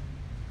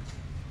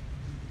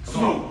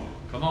smoked,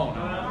 Come on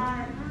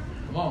now.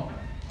 Come on.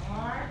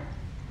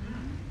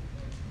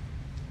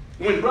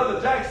 when Brother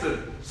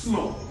Jackson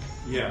smoked,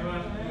 Yeah.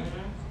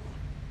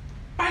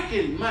 back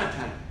in my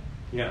time,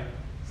 Yeah.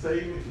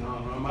 save me? No,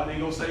 nobody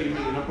ain't gonna save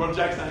me. And Brother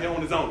Jackson here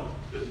on his own.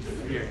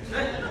 Yeah.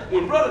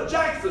 When Brother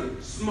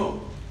Jackson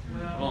smoked,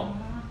 Come on.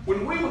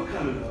 when we were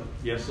coming up,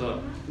 Yes, sir.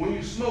 when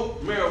you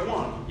smoked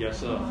marijuana, Yes,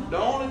 sir. the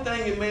only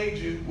thing it made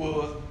you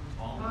was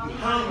you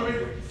hungry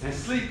and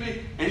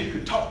sleepy, and you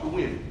could talk to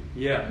women.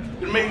 Yeah.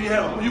 It made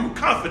you were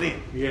confident.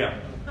 Yeah.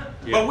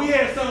 But we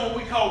had something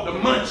we called the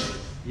munchies.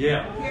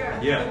 Yeah.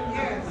 Yes. Yeah.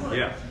 Yes.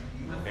 Yeah.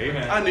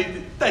 Amen. I need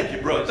to thank you,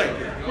 brother. Thank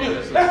you.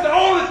 Yes, sir. That's the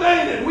only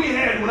thing that we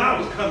had when I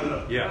was coming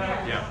up.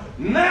 Yeah. Yeah.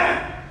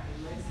 Now,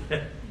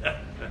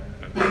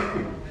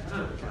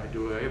 Try to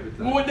do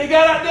everything. what they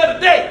got out there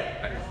today,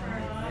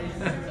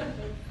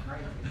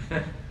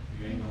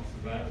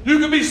 you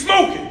could be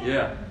smoking.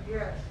 Yeah.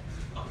 Yes.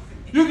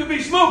 You could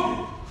be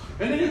smoking.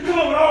 And then you come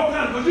up with all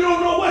kinds of, because you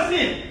don't know what's in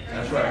it.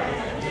 That's right.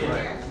 That's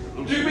right.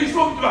 You could be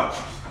smoking about,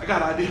 I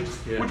got an idea.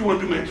 Yeah. What you want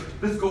to do, man?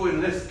 Let's go in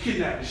and let's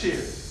kidnap the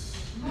sheriff.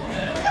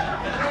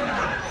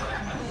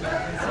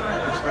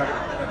 That's right.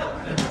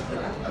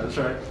 That's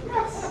right.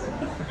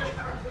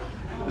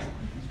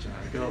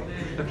 Trying to go.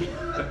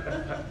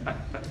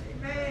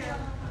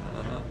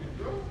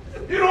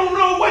 You don't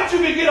know what you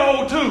can get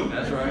old to.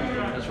 That's right.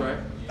 That's right.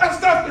 That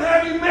stuff can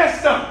have you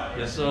messed up.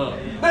 Yes, sir.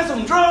 There's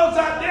some drugs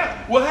out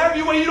there will have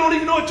you where you don't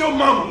even know what your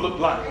mama looked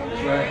like.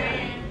 That's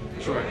right.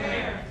 That's right.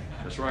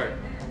 That's right.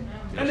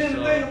 And then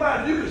the thing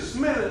about it, you can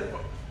smell it.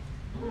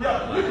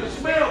 Yeah, you can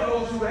smell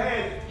those who had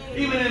it,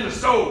 even in the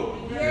store.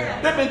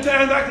 Yeah. There been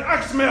times I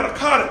can smell a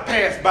car that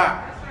passed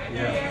by.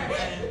 Yeah.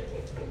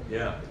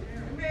 Yeah.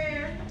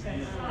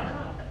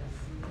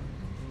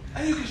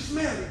 And you can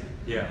smell it.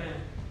 Yeah.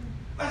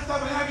 That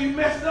stuff will have you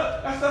messed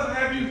up. That stuff will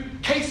have you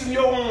casing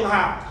your own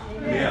house.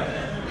 Yeah.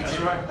 That's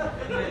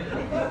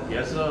right.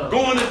 Yes, sir.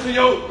 Going into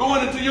your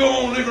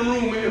own living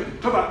room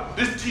and talk about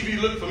this TV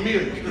look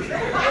familiar.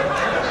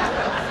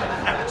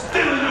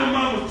 Stealing your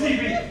mama's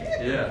TV.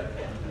 Yeah.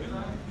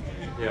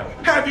 Yeah.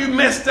 Have you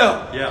messed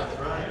up? Yeah.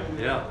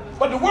 Yeah.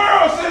 But the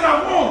world says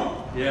I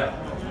want them.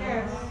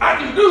 Yeah. I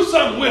can do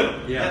something with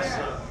them. Yes.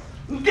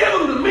 Give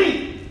them to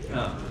me.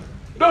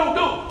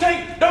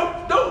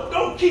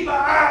 Don't keep an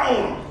eye on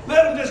them.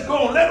 Let them just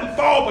go and let them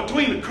fall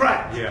between the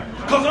cracks. Yeah.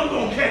 Because I'm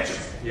going to catch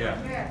them.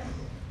 Yeah.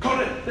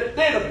 Because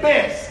they're the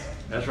best.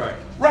 That's right.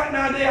 Right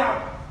now they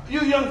are.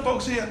 You young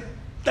folks here,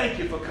 thank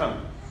you for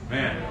coming.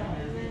 Man.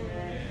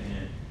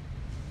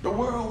 The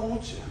world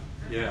wants you.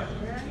 Yeah.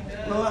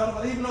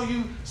 Even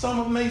though some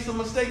have made some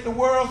mistake, the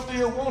world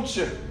still wants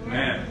you.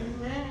 Man.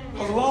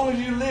 Because as long as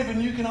you're living,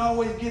 you can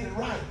always get it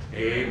right.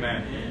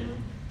 Amen.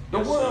 The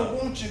Yes, world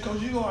sir. wants you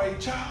because you are a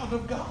child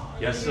of God.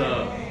 Yes,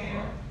 sir.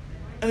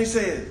 And he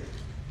said,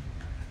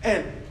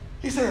 And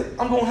he said,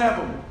 I'm going to have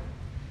them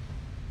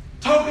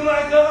talking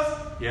like us.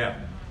 Yeah.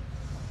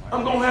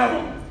 I'm going to have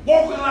them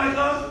walking like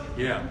us.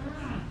 Yeah.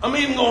 I'm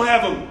even going to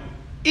have them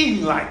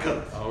eating like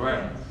us. All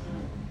right.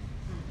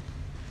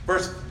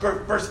 Verse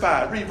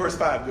 5. Read verse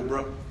 5, good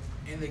bro.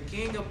 And the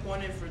king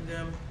appointed for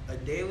them a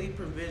daily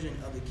provision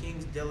of the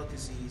king's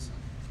delicacies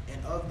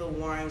and of the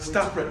wine which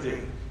Stop he right there.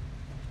 drank.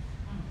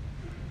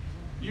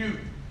 You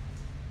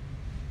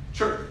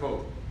church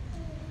folk,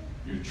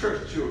 you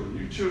church children,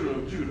 you children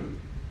of Judah.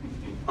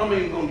 I'm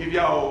even gonna give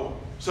y'all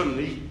something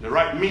to eat, the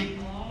right meat.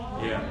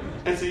 Yeah.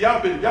 And so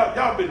y'all been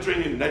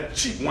drinking that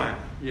cheap wine.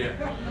 Yeah.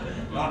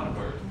 Not the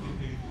word.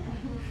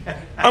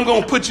 I'm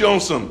gonna put you on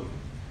some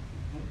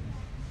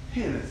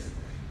Hennessy.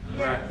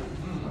 Right.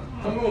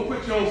 I'm gonna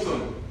put you on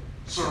some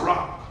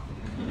Ciroc.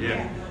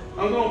 Yeah.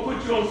 I'm gonna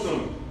put you on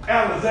some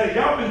Alizé.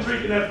 Y'all been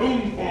drinking that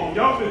Boom Boom.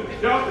 Y'all been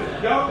drinking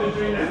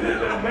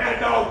that Mad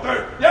Dog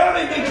 30. Y'all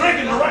ain't been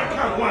drinking the right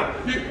kind of wine.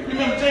 You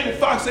remember Jamie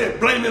Foxx said,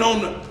 blame it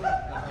on the.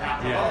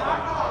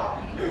 Yeah.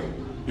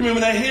 You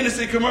remember that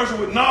Hennessy commercial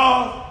with Nas?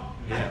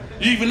 Yeah.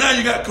 Even now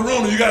you got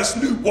Corona, you got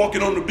Snoop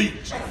walking on the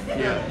beach.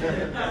 Yeah.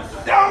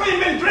 Y'all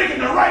ain't been drinking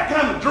the right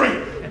kind of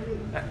drink.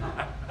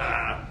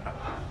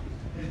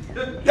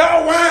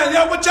 Y'all wine,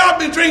 what y'all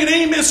been drinking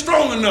ain't been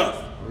strong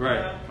enough.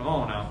 Right. Come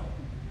on now.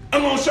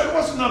 I'm gonna show you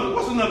what's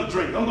another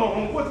drink.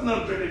 What's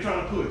another drink they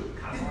trying to push?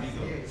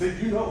 See,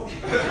 you know.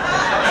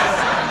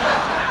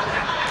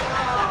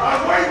 I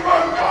was waiting for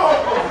him to call.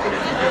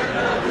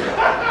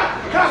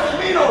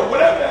 Casamino,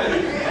 whatever that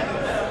is.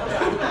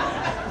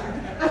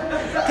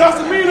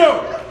 Casamino.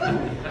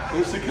 Let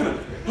me see,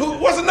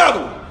 what's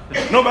another one?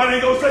 Nobody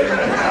ain't gonna say that.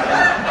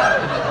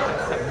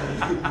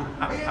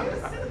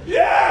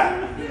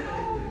 Yeah.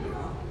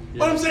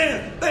 What I'm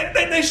saying,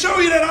 they show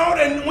you that all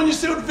that, and when you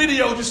see the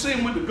videos, you see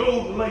them with the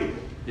gold label.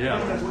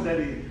 Yeah. That's what that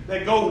is.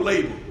 That gold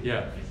label.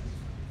 Yeah.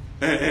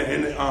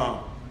 And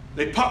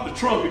they pop the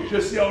trunk, you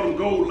just see all them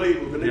gold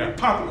labels, and they be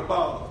popping the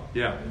bottle.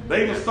 Yeah.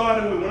 They even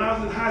started with, when I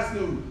was in high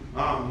school,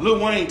 Lil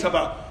Wayne talk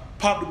about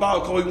pop the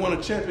bottle because he won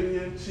a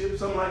championship,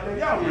 something like that.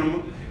 Y'all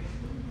remember?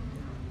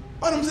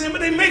 What I'm saying, but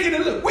they making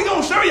it look. We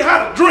gonna show you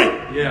how to drink.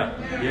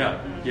 Yeah.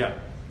 Yeah. Yeah.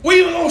 We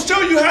even gonna show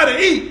you how to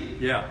eat.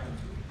 Yeah.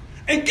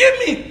 And give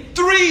me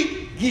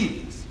 3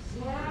 years.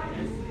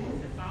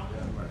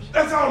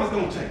 That's all it's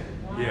gonna take.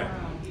 Yeah.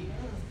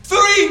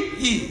 3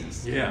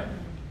 years. Yeah.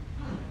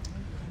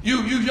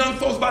 You young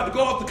folks about to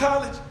go off to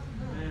college.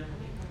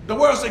 The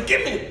world said,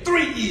 give me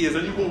 3 years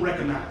and you won't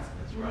recognize it.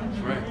 That's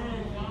right.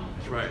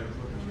 That's right.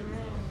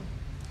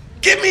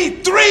 Give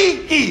me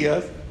 3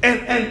 years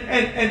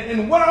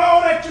and what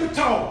all that you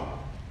taught,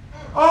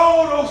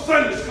 all those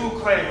Sunday school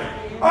classes,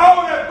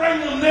 all that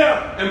bringing them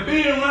there and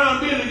being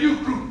around, being a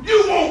youth group,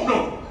 you won't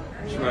know.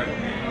 That's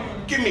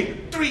right. Give me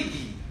 3 years.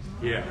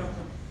 Yeah.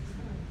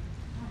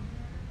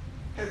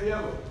 Have you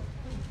ever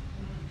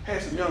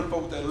had some young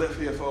folks that left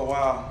here for a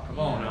while Come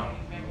on now.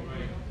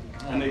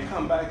 and they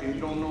come back and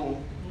you don't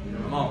know?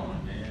 Come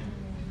on.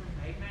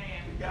 You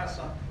got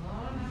something.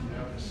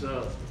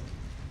 So,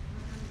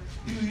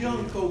 you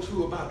young folks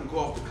who are about to go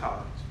off to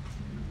college,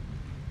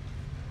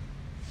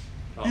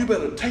 you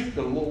better take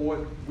the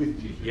Lord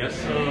with you. Yes,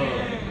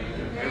 sir.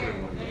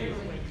 Everyone.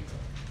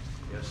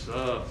 Yes,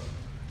 sir.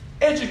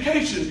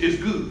 Education is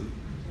good.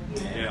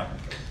 Yeah.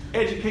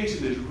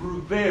 Education is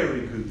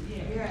very good.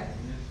 Yes.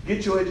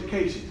 Get your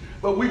education.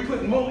 But we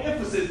put more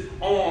emphasis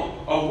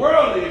on a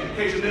worldly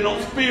education than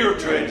on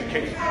spiritual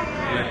education.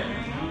 Yeah.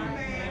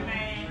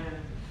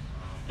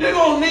 You're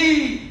going to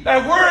need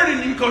that word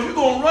in you because you're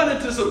going to run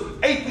into some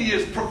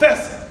atheist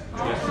professor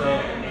Yes,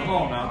 sir. Come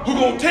on now. who's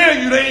going to tell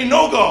you they ain't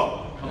no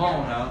God. Come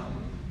on now.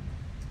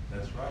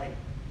 That's right.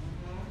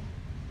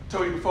 I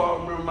told you before,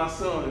 I remember my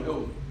son to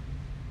go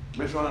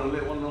mess around and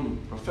let one of them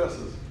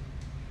professors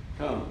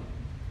come.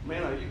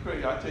 Man, are you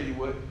crazy? I tell you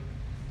what,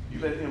 you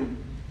let him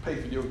pay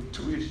for your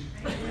tuition.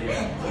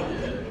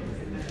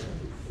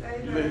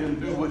 You let him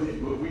do what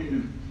we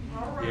do.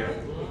 Yeah.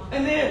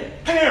 And then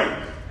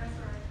parents,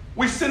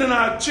 we sending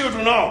our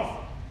children off.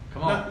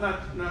 Come on.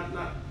 Not.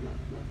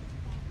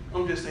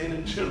 I'm just saying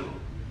in general.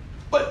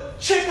 But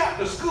check out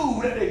the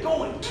school that they're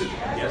going to.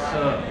 Yes,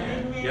 sir.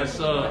 Yes,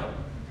 sir.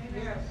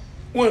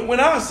 When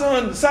our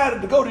son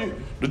decided to go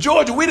to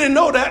Georgia, we didn't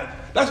know that.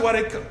 That's why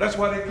they call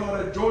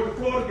that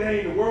Georgia-Florida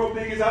game the world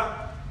biggest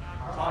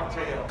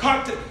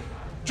cocktail.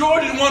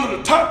 Georgia is one of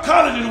the top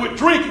colleges with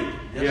drinking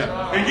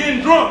Yeah. and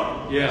getting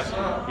drunk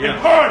Yeah. and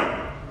Yeah.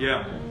 partying.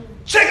 Yeah.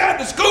 Check out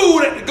the school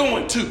that they're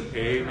going to.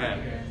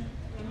 Amen.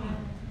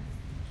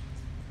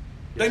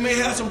 They may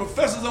have some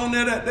professors on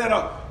there that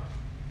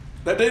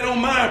they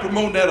don't mind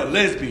promoting that are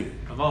lesbian.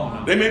 Come on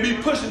now. They may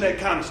be pushing that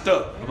kind of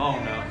stuff. Come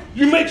on now.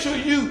 You make sure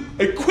you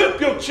equip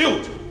your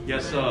children.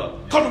 Yes, sir.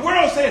 Because the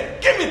world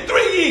said, give me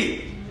 3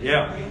 years.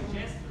 Yeah.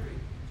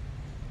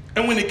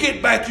 And when they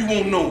get back, you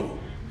won't know them.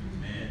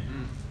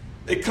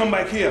 They come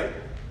back here.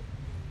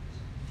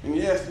 And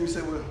you ask them, you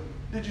say, well,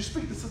 did you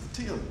speak to Sister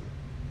Tilly?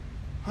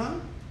 Huh?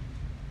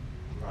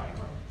 Right.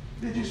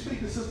 Did you speak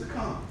to Sister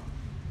Con?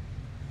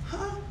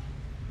 Huh?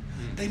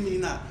 They may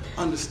not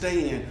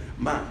understand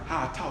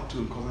how I talk to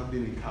them because I've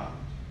been in college.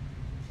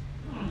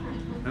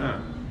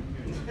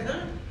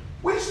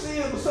 We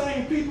still the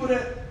same people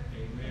that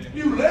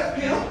you left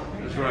him.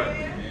 That's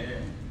right.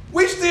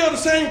 We still the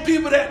same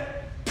people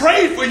that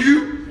prayed for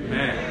you.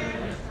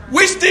 Amen.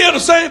 We still the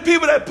same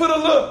people that put a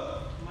look.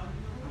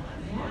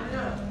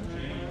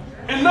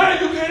 And now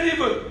you can't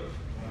even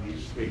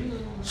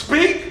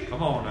speak.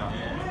 Come on now.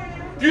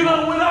 You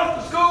done went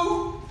off to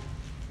school.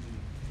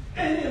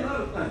 And then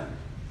another thing.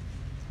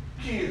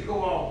 Kids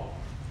go off.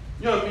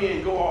 Young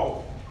men go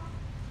off.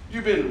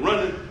 You've been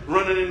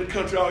running in the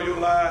country all your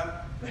life.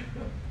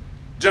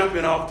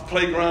 Jumping off the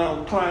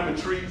playground, climbing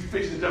trees,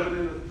 fishing, jumping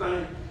in the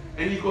thing.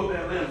 And you go to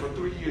Atlanta for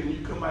 3 years and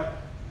you come back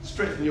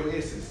stressing your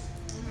essence.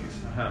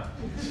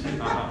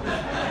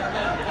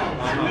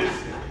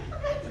 Listen.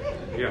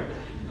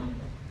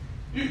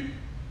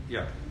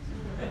 Yeah.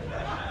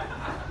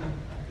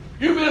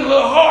 You've been a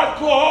little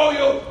hardcore all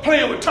your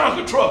playing with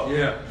Tonka truck.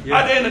 Yeah.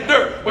 Out there in the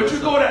dirt. But you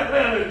go to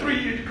Atlanta in 3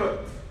 years, you cut.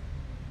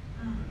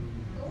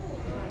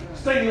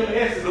 Stay in the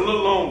essence a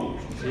little longer.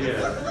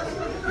 Yeah.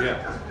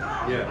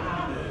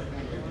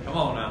 Come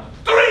on now.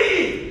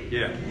 3 years.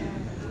 Yeah.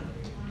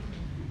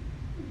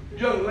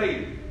 Young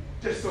lady,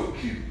 just so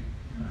cute.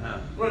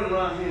 Running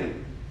around here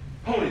in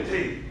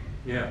ponytail.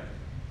 Yeah.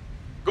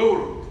 Go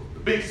to the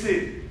big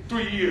city.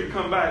 3 years,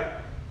 come back.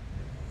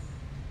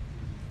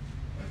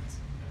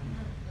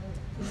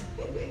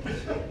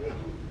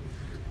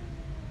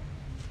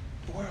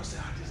 The world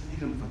said, I just need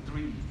him for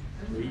 3 years.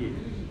 3 years.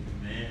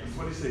 That's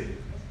what he said.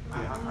 I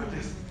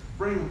just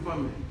bring him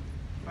from me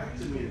back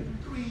to me in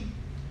 3 years.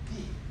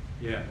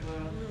 Yeah.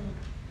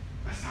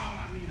 That's all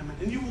I need him.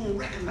 And you won't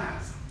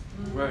recognize him.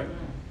 Right.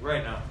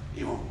 Right now.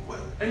 You won't.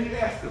 Well, and you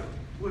ask him,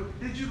 well,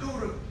 did you go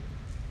to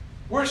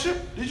worship?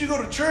 Did you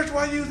go to church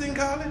while you was in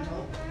college?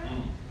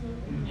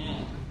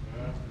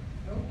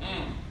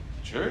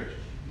 Church?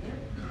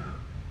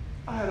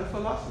 I had a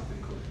philosophy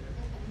course.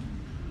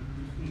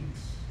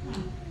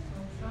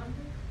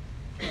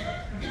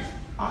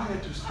 I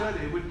had to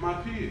study with my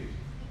peers.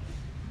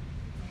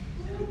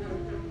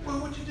 Well,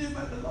 what you did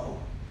about the Lord?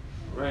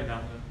 Right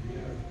now.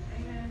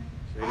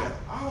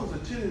 I was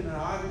attending an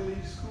Ivy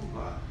League school.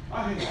 I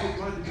had to get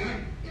my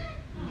degree.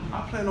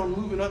 I plan on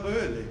moving up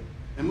early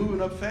and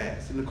moving up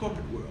fast in the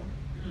corporate world.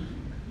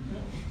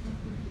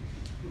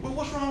 Well,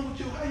 what's wrong with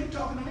you? How you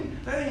talking to me?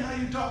 That ain't how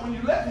you talk when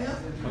you left him.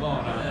 Come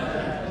on now.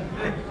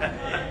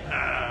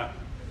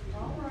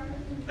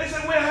 They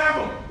said we'll have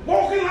them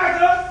walking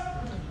like us,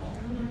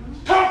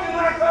 talking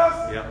like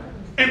us, Yeah.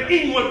 and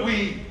eating what we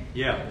eat.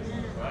 Yeah.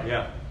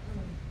 Yeah.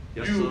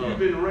 Yes, You've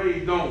been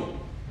raised on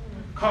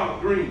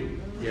collard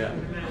greens, Yeah.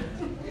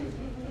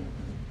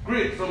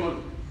 grits,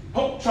 some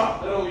pork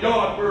chop, that old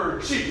yard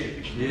bird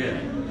chicken. Yeah.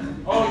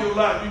 All your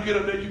life, you get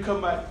up there, you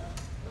come back.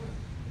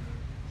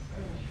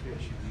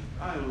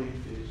 I don't eat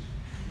fish.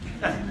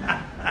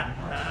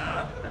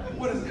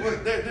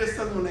 There's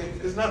something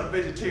it's not a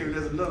vegetarian,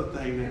 there's another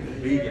thing that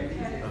they eat.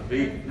 A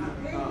vegan.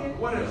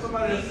 What if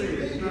somebody else said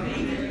it?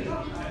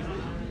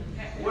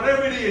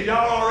 Whatever it is,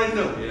 y'all already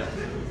know. Yeah.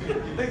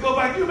 They go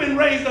back, you've been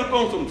raised up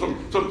on some food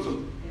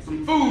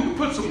to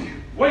put some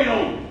weight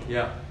on.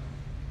 Yeah.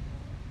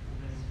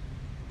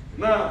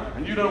 Now,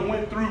 and you done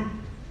went through,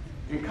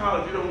 in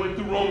college, you done went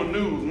through Roman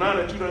noodles. Now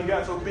that you done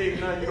got so big,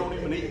 now you don't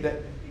even eat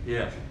that.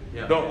 Yeah.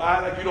 Yeah. Don't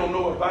act like you don't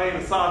know what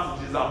Vienna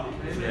sausages are.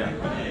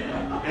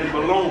 Yeah. And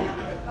bologna.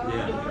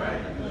 Yeah.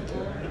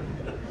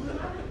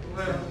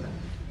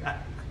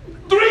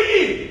 3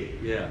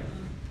 years. Yeah.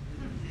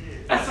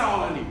 That's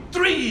all I need.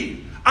 3 years.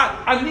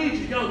 I need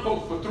you young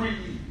folks for 3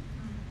 years.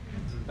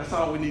 That's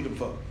all we need them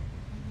for.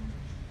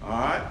 All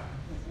right?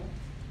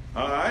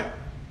 All right?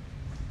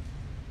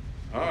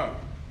 All right.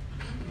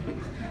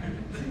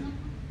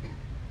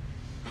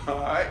 All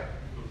right?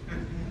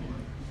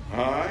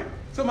 All right?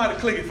 Somebody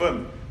click it for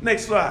me.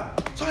 Next slide.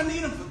 So I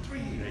need them for 3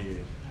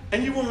 years.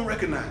 And you won't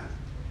recognize.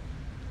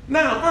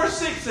 Now, verse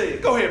 6 says,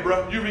 go ahead,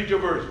 bro. You read your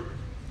version.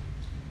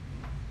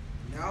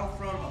 Now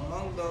from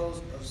among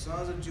those of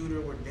sons of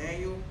Judah were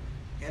Daniel,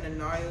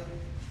 Hananiah,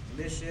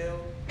 Mishael,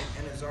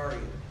 and Azariah.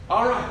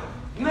 All right.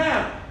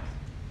 Now,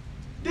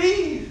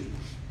 these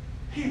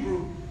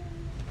Hebrew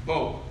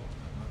boys,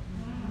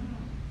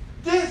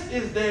 this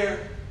is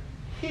their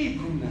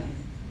Hebrew name.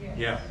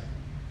 Yeah.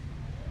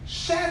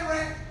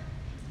 Shadrach,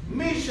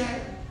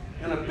 Meshach,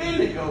 and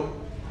Abednego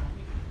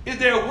is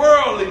their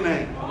worldly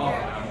name. Come on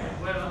now.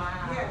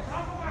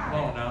 Come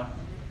on now.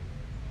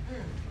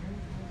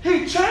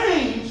 He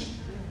changed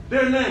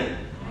their name.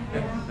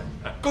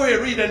 Go ahead,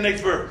 read that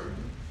next verse.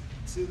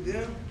 To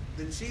them,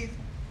 the chief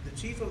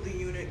of the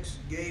eunuchs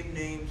gave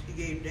names. He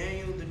gave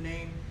Daniel the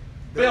name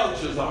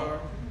Belshazzar.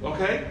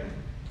 Okay?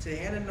 To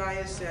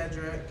Hananiah,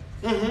 Shadrach.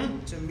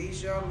 Mm-hmm. To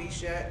Mishael,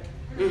 Meshach.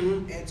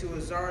 Mm-hmm. And to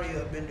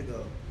Azariah,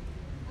 Abednego.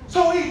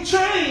 So he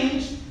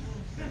changed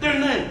their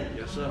name.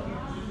 Yes, sir.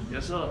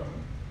 Yes, sir.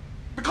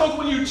 Because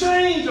when you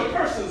change a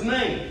person's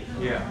name,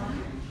 Yeah.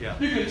 Yeah.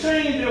 you can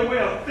change their way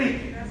of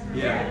thinking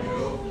Yeah.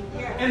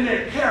 and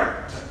their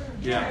character.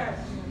 Yeah.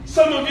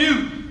 Some of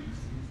you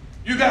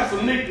You got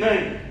some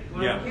nicknames.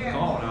 Yeah.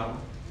 Come on now.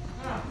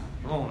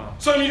 Come on now.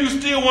 Some of you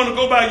still want to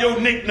go by your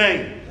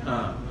nickname.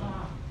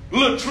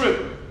 Little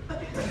Tripper.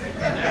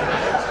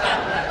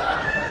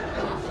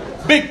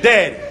 Big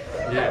Daddy.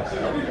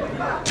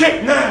 Yes.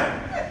 Tech Nine.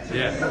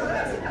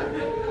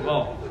 Yeah. Come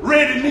on.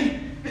 Ready Meat.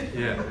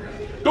 Yeah.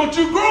 Don't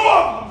you grow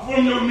up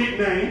from your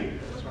nickname.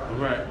 All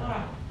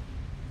right.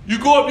 You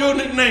go up your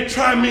nickname,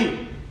 try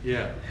me.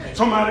 Yeah.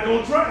 Somebody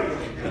gonna try you.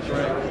 That's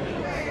right.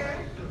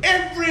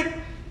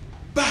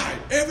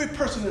 Every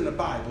person in the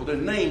Bible, their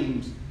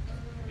names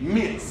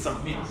meant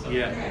something.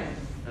 Yeah.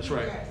 That's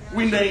right.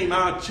 We name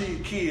our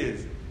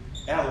kids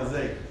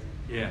Alizé,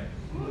 Yeah.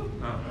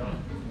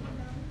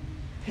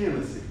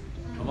 Hennessy,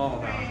 Come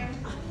on now.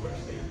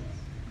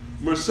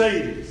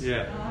 Mercedes.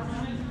 Yeah.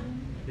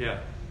 Yeah.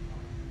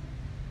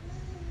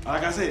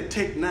 Like I said,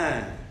 Tech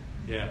Nine,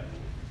 Yeah.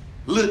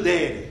 Little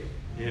Daddy,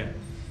 Yeah.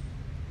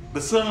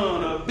 the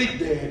son of Big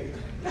Daddy.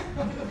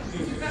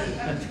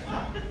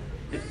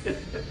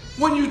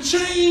 When you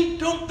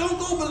change, don't go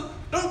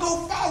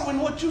following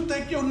what you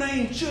think your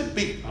name should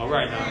be, All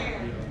right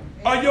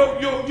now. or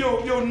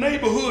your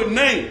neighborhood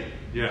name.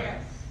 Yeah.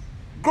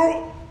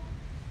 Grow.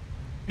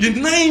 Your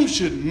name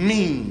should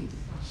mean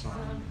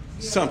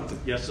something.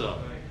 Yes, sir.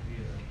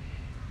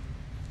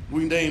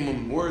 We name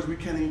them words we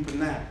can't even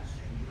pronounce.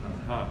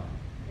 Uh-huh.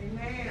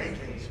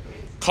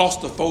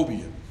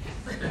 Claustrophobia.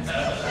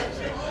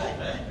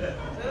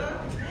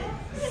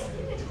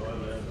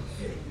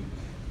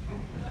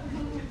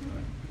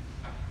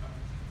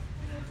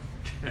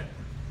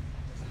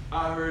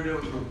 I heard there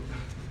was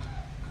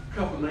a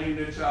couple named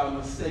their child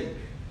Mistake.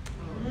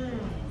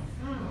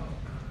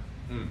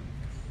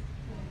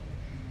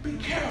 Be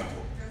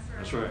careful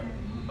That's right.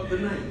 of the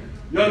name.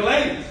 Young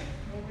ladies,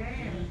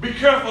 be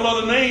careful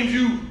of the names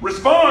you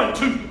respond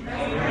to.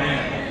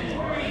 Amen.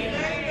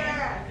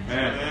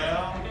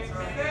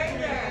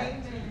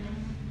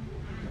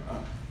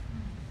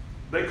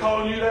 They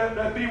calling you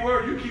that B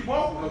word, you keep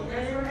walking.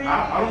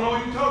 I don't know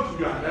what you talking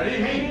to guys. That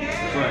ain't me.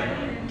 That's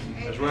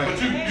right. That's right.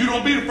 But you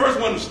don't be the first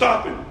one to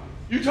stop it.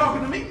 You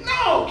talking to me?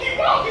 No, keep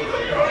walking.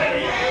 Your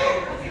name.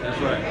 That's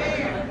right.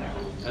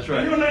 That's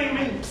right. Your name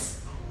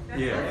means.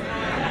 Yeah.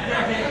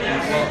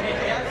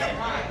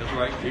 That's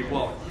right. Keep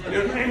walking.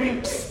 Your name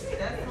means.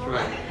 That's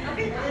right.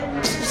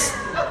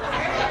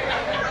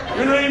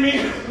 Your name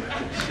means.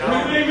 Your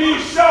name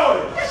means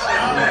shouting.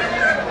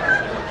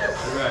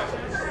 That's right.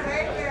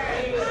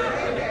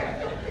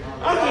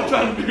 I'm just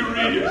trying to be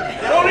real.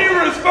 Don't even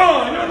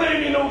respond. Your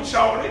name ain't no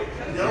shorty.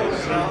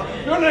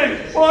 Your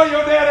name, boy,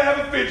 your daddy have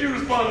a fit. You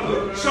respond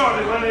to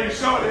shorty. My name's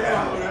Shorty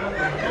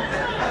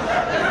Allen.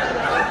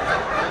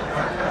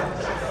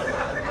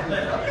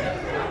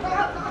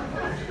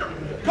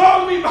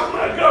 Call me by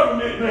my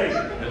government name.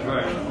 That's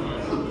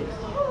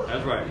right.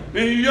 That's right.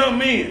 Then you young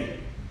men,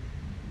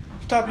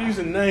 stop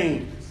using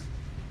names.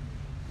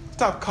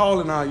 Stop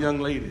calling our young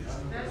ladies.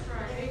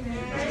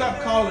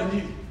 Stop calling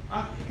you.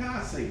 Can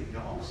I say it,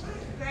 y'all?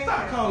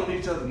 Stop calling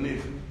each other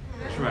niggas.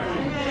 That's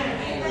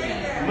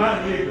right. My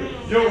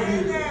nigga, your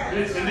nigga,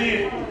 this and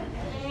then.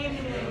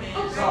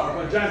 I'm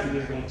sorry, but Johnson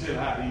just gonna tell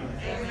how to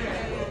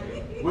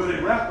eat. Well,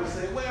 the rappers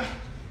say, well,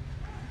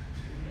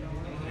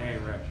 They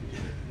ain't rap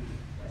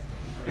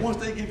you. once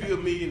they give you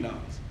 $1 million,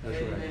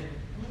 That's right.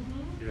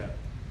 Yeah.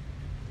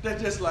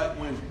 that's just like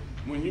when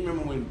you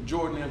remember when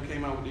Jordan and them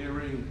came out with the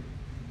earring.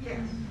 Yes.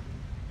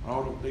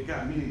 They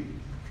got me.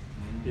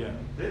 Yeah.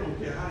 They don't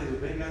care how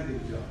they got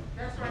this job.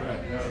 That's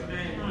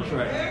That's right.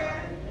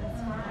 right.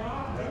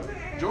 That's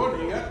right.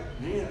 Jordan got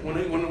when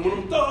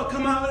them thugs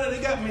come out there,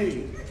 they got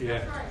millions.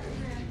 Yeah.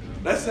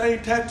 That same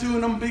tattoo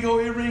and them big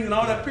old earrings and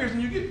all that piercing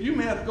you get, you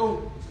may have to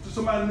go to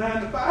somebody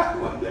 9 to 5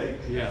 one day.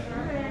 Yeah.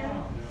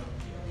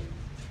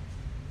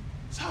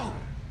 So,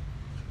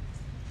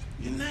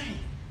 your name.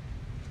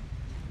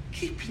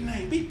 Keep your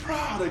name. Be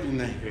proud of your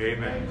name.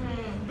 Amen.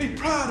 Be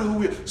proud of who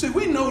we are. See,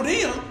 we know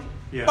them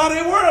Yeah. by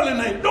their worldly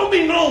name. Don't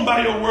be known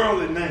by your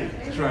worldly name.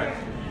 That's right.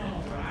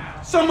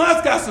 Some of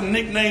us got some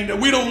nickname that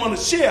we don't want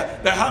to share.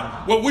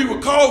 What we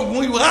were called when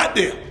we were out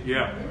there.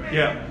 Yeah.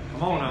 Yeah.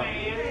 Come on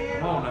now.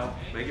 Come on now.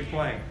 Make it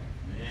plain.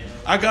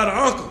 I got an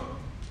uncle.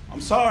 I'm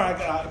sorry,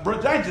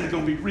 Brother Jackson is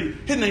gonna be free.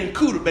 His name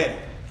Cooterback.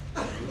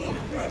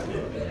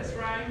 That's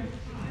right.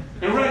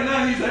 And right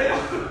now he's an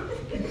elder.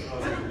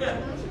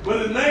 But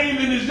his name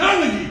in his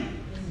younger years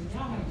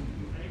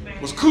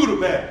was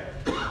Cooterback.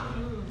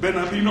 Better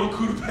not be no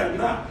Cooterback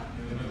now.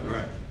 That's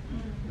right.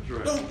 That's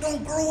right.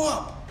 Don't grow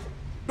up.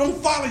 Don't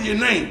follow your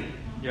name,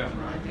 Yeah.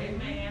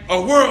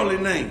 a worldly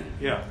name.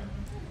 Yeah.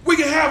 We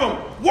can have them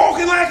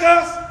walking like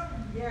us,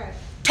 Yes.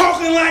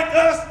 talking like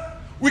us.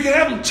 We can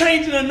have them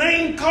changing their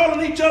name,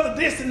 calling each other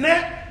this and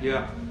that.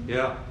 Yeah.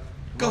 Yeah.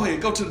 Go ahead,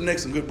 go to the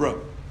next one, good brother.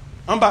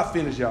 I'm about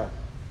finished, y'all.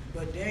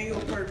 But Daniel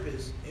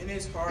purposed in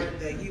his heart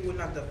that he would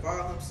not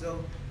defile himself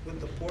with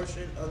the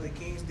portion of the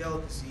king's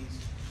delicacies,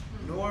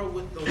 nor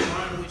with the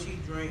wine which he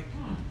drank.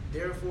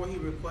 Therefore he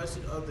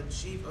requested of the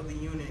chief of the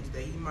eunuchs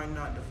that he might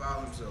not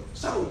defile himself.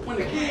 So when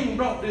the king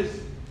brought this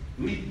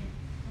meat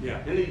Yeah.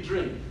 and he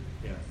drink,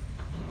 Yeah.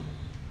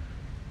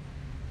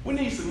 We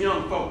need some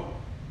young folk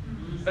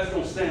that's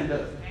going to stand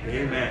up.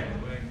 Amen.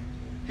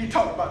 He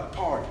talked about the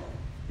party.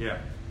 Yeah.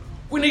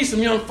 We need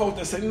some young folk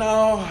that say,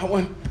 no,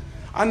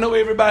 I know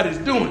everybody's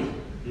doing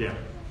it, Yeah.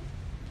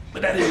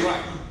 but that ain't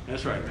right.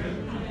 That's right.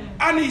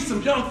 I need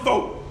some young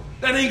folk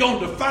that ain't going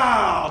to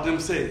defile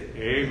themselves.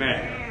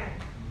 Amen.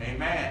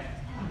 Amen.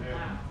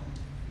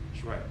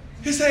 That's right.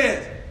 He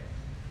said,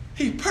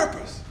 he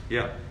purposed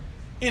Yeah.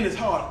 in his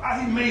heart.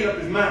 He made up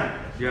his mind.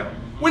 Yeah.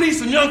 We need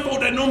some young folk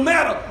that no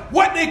matter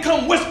what they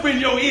come whisper in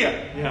your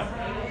ear, Yeah.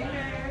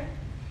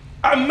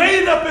 I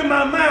made up in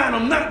my mind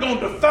I'm not going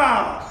to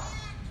defile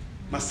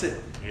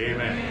myself.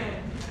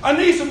 Amen. I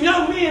need some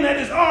young men that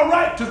it's all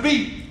right to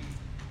be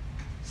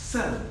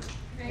celibate.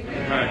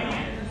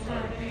 Right.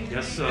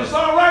 Yes, sir. It's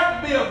all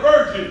right to be a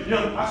virgin.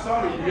 I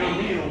started with young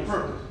men on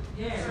purpose.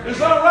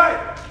 It's all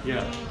right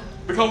Yeah.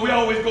 because we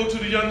always go to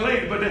the young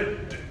lady, but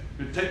it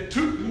take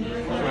two.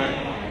 That's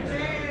right.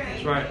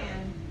 That's right.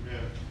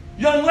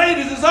 Young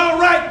ladies, it's all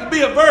right to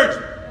be a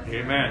virgin.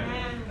 Amen.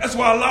 That's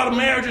why a lot of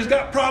marriages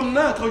got problems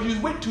now because you was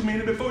with too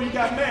many before you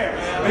got married.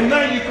 And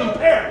now you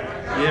compare.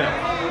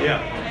 Yeah.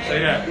 Yeah. Say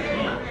that.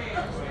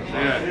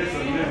 Say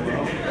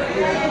that.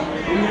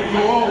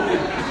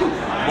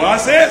 Well, I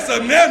said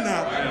something there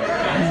now.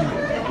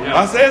 Yeah.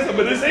 I said something,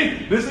 but this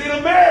ain't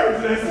a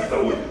marriage lesson.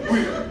 So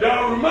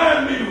y'all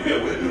remind me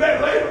we'll do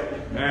that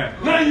later. Man.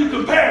 Now you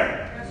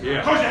compare.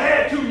 Yeah. Because you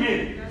had too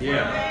many.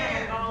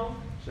 Yeah.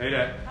 Say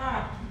that.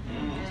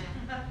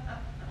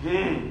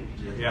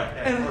 Yeah.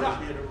 And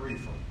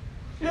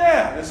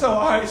yeah, and so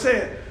I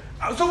said,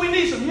 so we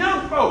need some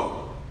young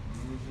folk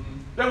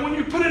that when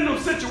you put in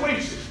those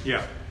situations,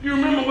 Yeah. you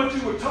remember what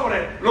you were taught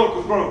at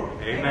Local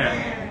Grove.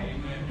 Amen.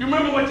 You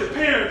remember what your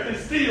parents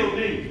instilled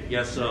in you.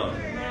 Yes, sir.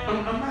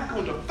 I'm not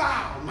going to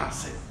defile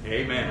myself.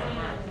 Amen.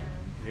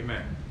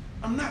 Amen.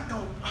 I'm not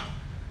going to.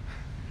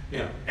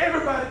 Yeah.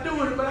 Everybody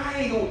doing it, but I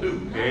ain't going to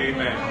do it.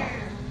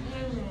 Amen.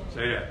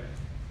 Say that.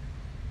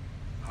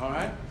 All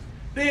right.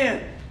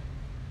 Then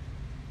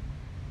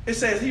it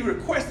says he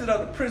requested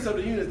of the prince of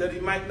the eunuchs that he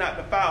might not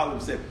defile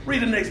himself.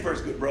 Read the next verse,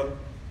 good brother.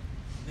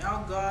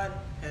 Now God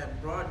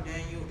had brought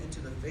Daniel into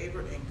the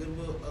favor and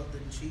goodwill of the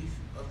chief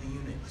of the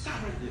eunuchs.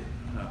 Stop right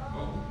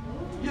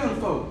there. Young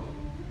folk,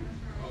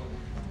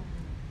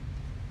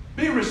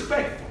 be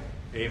respectful.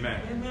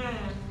 Amen.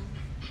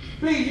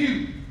 Be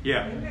you.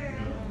 Yeah.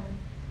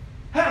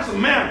 Have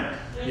some manners.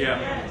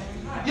 Yeah.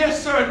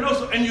 Yes, sir. No,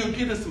 sir. And you'll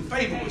get us some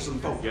favor with some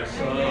folks. Yes,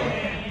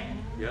 sir.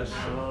 Yes,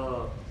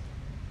 sir.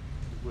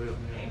 Will.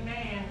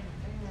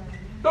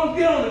 Don't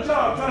get on the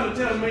job trying to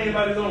tell a man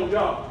about his own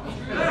job.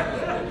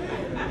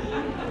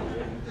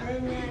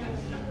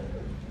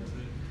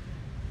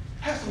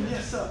 Have some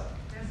yes, sir.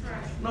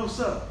 No,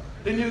 sir.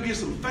 Then you'll get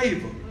some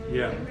favor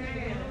Yeah.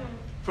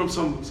 from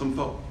some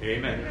folk.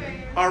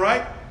 Amen. All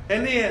right?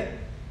 And then,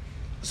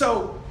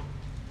 so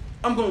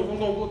I'm going to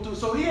go through.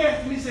 So he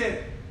asked me, he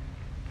said,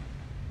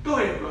 go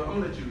ahead, bro. I'm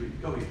going to let you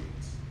read. Go ahead.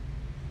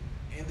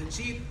 And the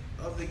chief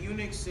of the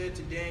eunuchs said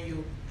to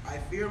Daniel, I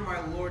fear my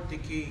lord the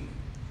king,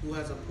 who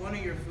has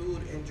appointed your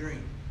food and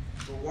drink.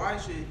 For why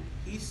should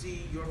he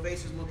see your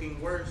faces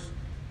looking worse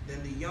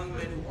than the young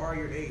men who are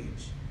your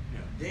age? Yeah.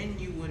 Then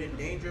you would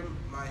endanger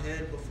my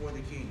head before the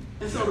king.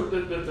 And so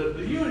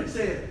the eunuch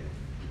said,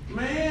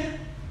 man,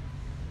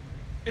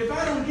 if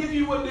I don't give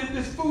you what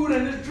this food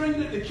and this drink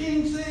that the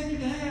king said you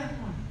can have,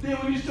 then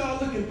when you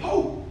start looking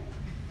poor,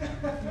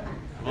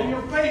 and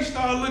your face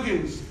start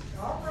looking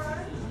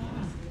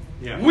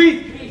Yeah.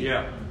 weak,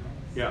 Yeah.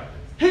 Yeah.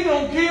 he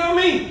gonna kill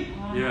me.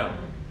 Yeah.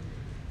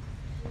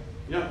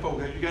 Young folk,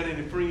 have you got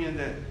any friends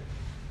that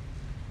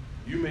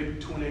you may be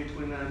 28,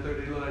 29,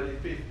 30, they look like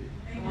they're 50?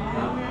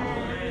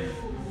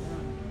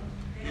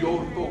 You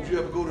older folks, you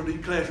ever go to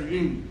these class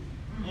reunions?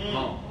 Come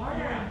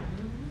on.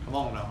 Come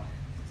on now.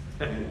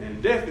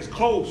 And death is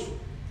close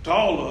to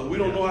all of us. We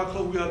don't know how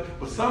close we are,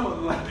 but some of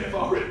them like death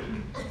already.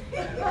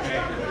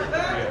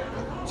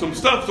 Yeah. Some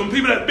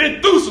people that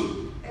been through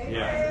some.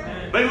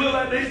 Yeah. They look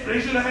like they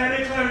should have had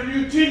their class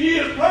reunion 10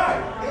 years prior.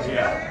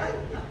 Yeah.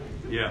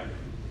 Yeah.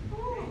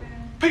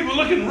 People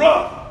looking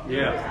rough,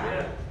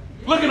 Yeah.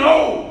 looking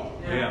old.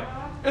 Yeah.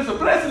 It's a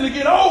blessing to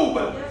get old,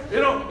 but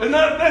it's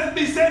not a blessing to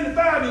be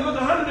 75 and look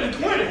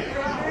 120.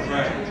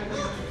 Right.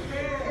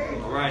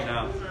 All right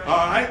now.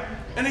 All right?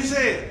 And he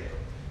said,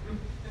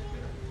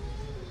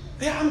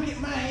 yeah, I'm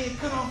getting my head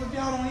cut off if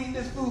y'all don't eat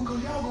this food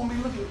because y'all going to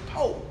be looking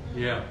poor.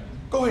 Yeah.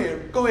 Go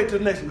ahead to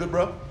the next one, good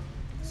bro.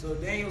 So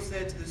Daniel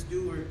said to the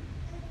steward,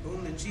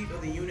 whom the chief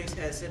of the eunuchs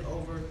had set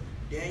over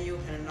Daniel,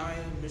 Hananiah,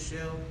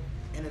 Mishael,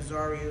 and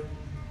Azariah,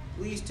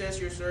 please test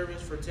your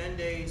servants for 10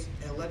 days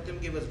and let them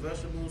give us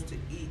vegetables to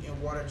eat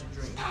and water to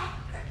drink.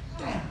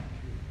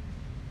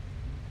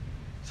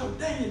 So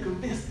Daniel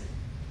convinced him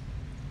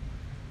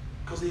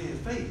because he had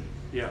faith.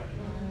 Yeah.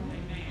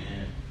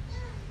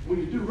 When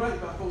you do right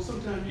by folks,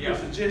 sometimes you Yeah.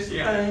 can suggest some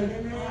Yeah.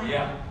 things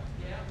Yeah.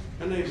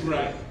 and they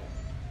right.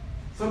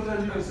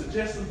 Sometimes you can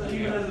suggest some things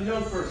even as a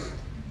young person.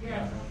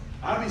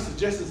 I be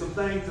suggesting some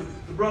things to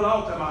the brother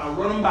all the time. I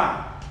run them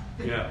by.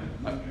 Yeah.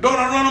 Don't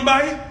I run them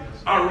by you?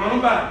 I run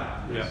them by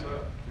you. Yeah.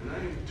 And I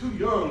ain't too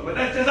young, but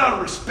that's just out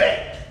of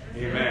respect.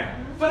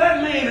 Amen. For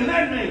that man and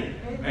that man.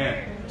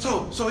 Amen.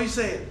 So he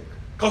said,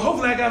 because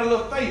hopefully I got a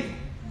little faith.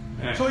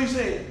 Amen. So he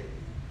said,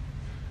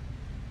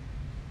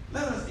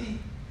 let us eat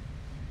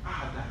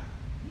our diet.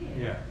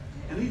 Yeah.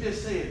 And he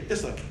just said,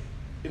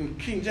 in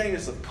King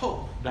James, it's a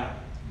pulse diet.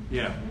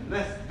 Yeah. And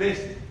that's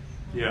vegetables.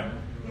 Yeah.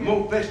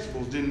 More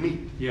vegetables than meat.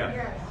 Yeah.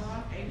 Amen.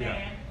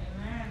 Yeah.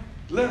 Amen.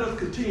 Let us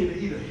continue to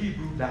eat a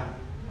Hebrew diet.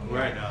 All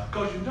right now.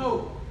 Because you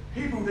know,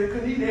 Hebrew, they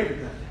couldn't eat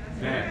everything.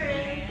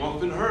 Amen. One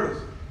finna hurt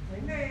us.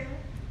 Amen.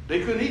 They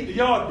couldn't eat the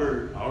yard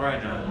bird. All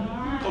right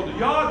now. Because the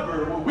yard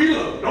bird, what we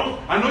love.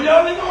 I know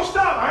y'all ain't gonna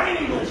stop. I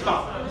ain't even gonna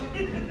stop.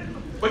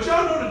 But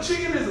y'all know the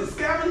chicken is a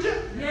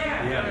scavenger?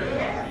 Yeah.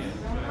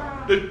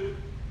 Yeah. The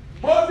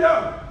boys,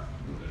 y'all,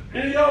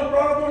 any of y'all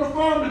brought up on the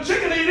farm, the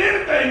chicken eat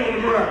anything on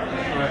the ground.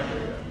 That's right.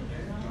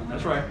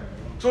 That's right.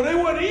 So they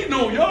wasn't eating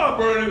no yard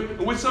bird,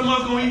 which some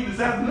of us gonna eat this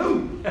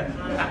afternoon.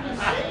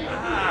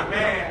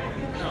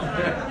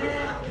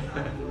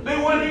 They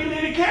wasn't eating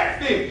any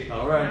catfish.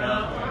 All right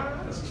now.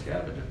 That's a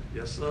scavenger.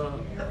 Yes, sir.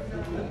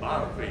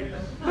 Bottom.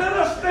 Let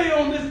us stay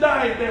on this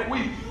diet that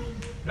we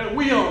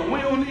on.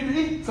 We don't need to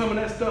eat some of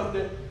that stuff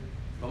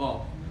Come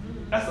on.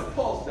 that's a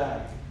pulse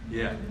diet.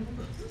 Yeah.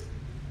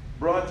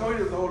 Bro, I told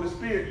you it's the Holy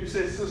Spirit. You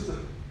said, Sister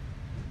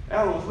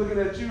Alan was looking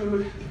at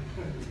you.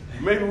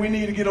 Maybe we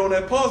need to get on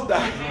that pulse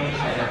diet.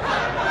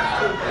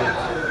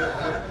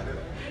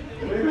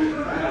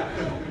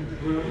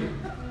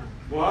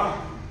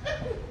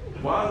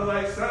 Why I look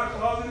like Santa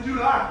Claus in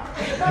July?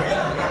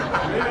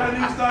 Maybe I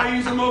need to start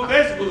eating some more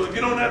vegetables or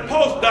get on that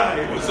pulse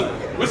diet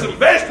with some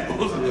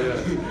vegetables.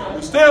 Yeah.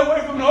 Stay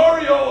away from the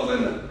Oreos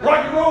and the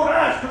Rocky Road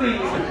ice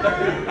cream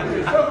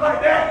and stuff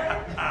like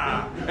that.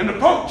 And the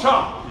pork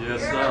chop.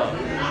 Yes,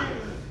 sir.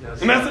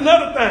 Yes, And that's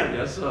another thing.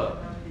 Yes, sir.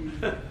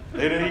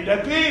 They didn't eat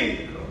that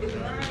pig.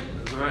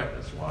 That's right.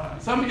 That's why.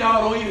 Some of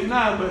y'all don't eat it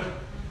now, but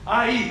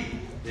I eat it.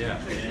 Yeah.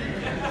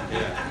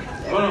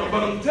 Yeah.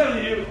 But I'm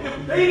telling you,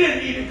 if they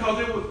didn't eat it because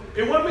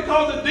it wasn't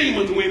because the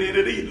demons went in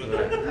it either.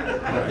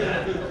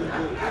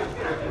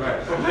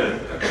 Right.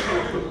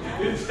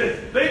 They just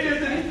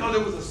didn't eat because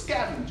it was a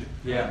scavenger.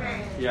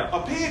 Yeah. Yeah.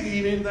 A pig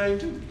eat anything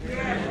too.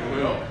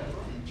 Well.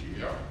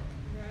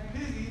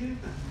 Pig eat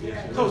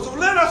anything. So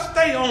let us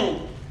stay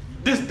on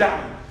this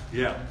diet.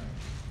 Yeah.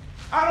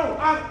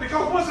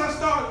 Because once I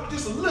start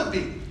just a little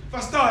bit, if I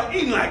start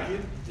eating like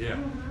it, Yeah.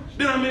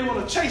 then I may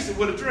want to chase it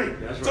with a drink.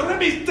 That's So right.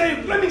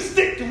 let me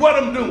stick to what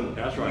I'm doing.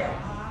 That's right.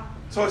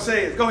 So it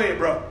says, go ahead,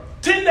 bro.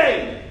 10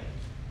 days.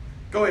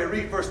 Go ahead,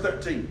 read verse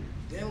 13.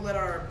 Then let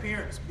our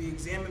appearance be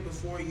examined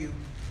before you,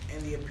 and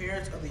the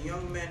appearance of the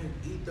young men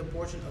who eat the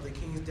portion of the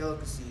king's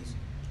delicacies.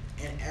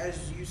 And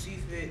as you see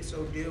fit,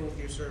 so deal with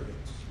your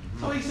servants.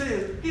 So he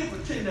says, here for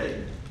 10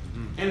 days.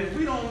 And if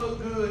we don't look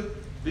good,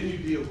 then you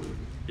deal with it.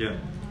 Yeah.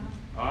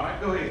 All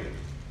right, go ahead.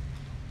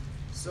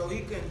 So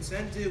he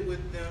consented with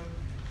them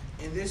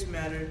in this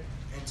matter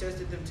and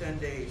tested them 10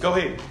 days. Go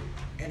ahead.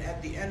 And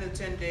at the end of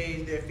 10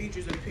 days, their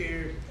features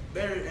appeared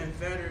better and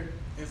fatter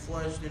in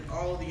flesh than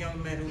all the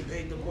young men who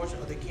ate the portion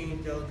of the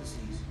king's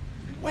delicacies.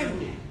 Wait a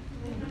minute.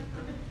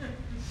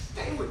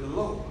 Stay with the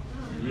Lord.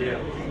 Yeah.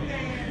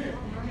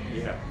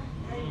 Yeah.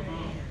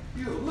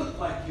 You'll look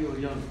like you're a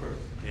young person.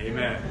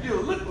 Amen.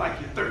 You'll look like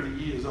you're 30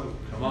 years old.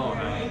 Come on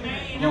now.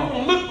 You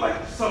won't look like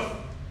you suffer.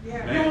 You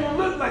won't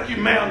look like you're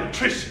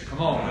malnutrition.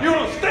 Come on now. You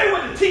don't stay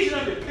with the teaching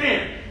of your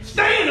parents.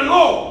 Stay in the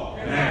Lord.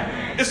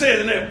 Amen. It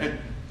says in there, and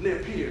they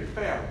appear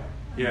fairer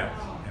Yeah.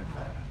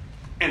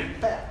 and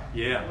fatter.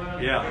 Yeah.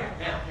 Yeah.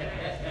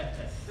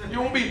 You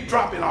won't be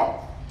dropping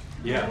off.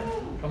 Yeah.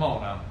 Come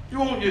on now. You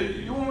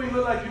won't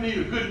look like you need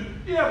a good.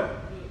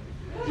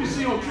 You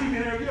see on TV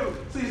and everything. You ever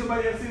see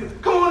somebody else see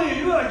come on in.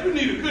 You look like you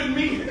need a good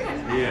meal.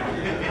 Yeah.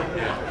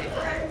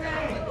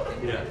 Yeah.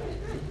 Yeah.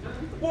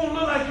 Won't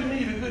look like you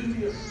need a good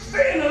meal.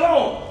 Stay in the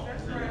Lord.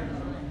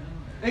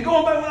 And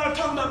going back when I was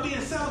talking about being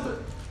celibate,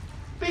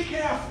 be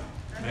careful.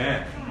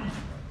 Man.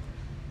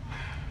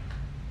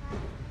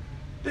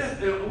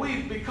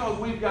 Because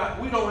we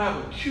don't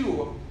have a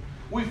cure.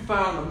 We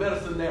found a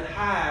medicine that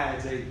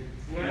hides a.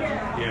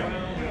 Yeah.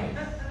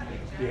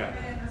 Yeah.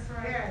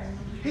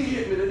 He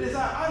hit me to this.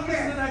 I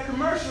listened to that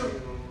commercial.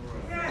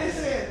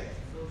 It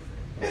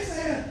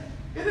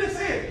didn't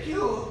say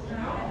cure.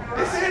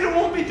 It said it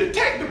won't be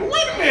detectable.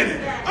 Wait a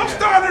minute. I'm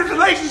starting a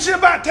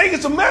relationship by taking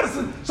some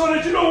medicine so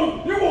that you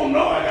won't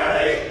know I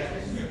got AIDS.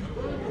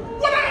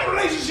 What our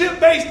relationship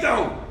based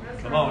on?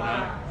 Come on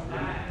now.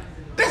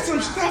 There's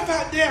some stuff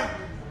out there.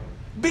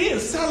 Being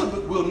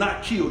celibate will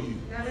not kill you.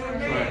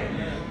 Right.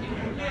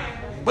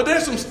 But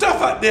there's some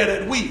stuff out there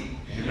that will.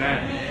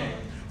 Amen.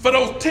 For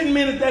those 10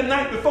 minutes that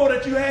night before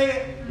that you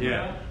had,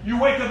 Yeah. you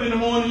wake up in the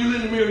morning, you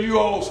look in the mirror, you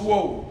all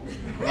swole.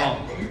 Come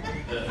on.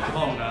 Come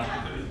on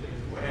now.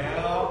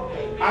 Well,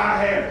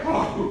 I had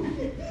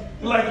problems.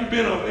 Like you've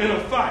been in a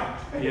fight.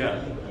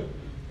 Yeah.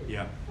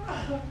 Yeah.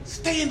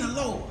 Stay in the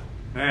Lord.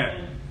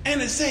 Man.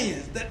 And it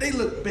says that they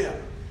look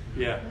better.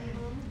 Yeah.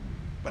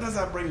 But as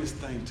I bring this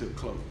thing to a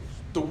close,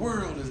 the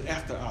world is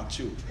after our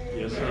children.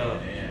 Yes, sir.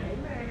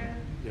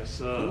 Yes,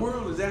 The sir.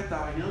 world is after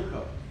our young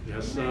couple.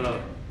 Yes,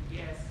 sir.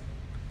 Yes.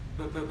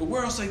 The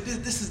world say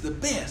this is the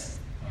best.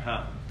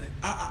 Uh-huh.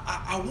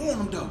 I want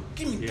them though.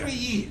 Give me Yeah. 3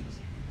 years.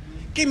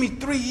 Give me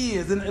 3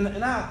 years, and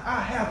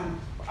I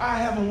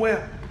have them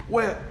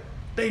where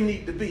they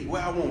need to be,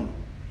 where I want them.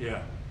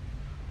 Yeah.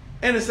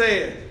 And it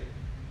says,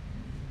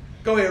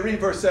 go ahead, read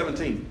verse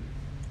 17.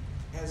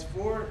 As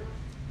for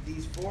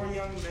these 4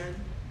 young men,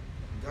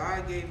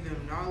 God gave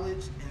them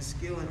knowledge and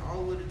skill in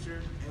all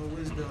literature and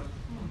wisdom,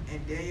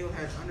 and Daniel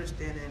had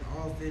understanding in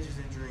all visions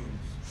and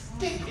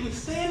dreams.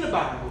 Stay in the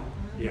Bible.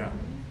 Yeah.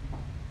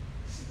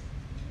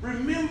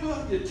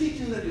 Remember the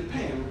teachings of your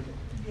parents.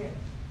 Yes.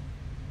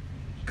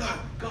 God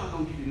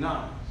gonna give you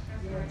knowledge.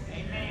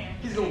 Amen.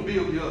 He's gonna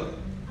build you up.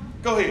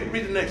 Go ahead,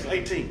 read the next one,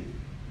 18.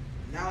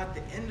 Now at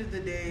the end of the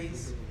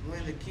days,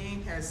 when the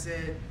king had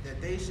said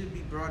that they should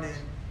be brought in,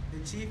 the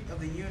chief of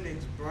the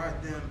eunuchs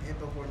brought them in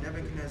before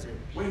Nebuchadnezzar.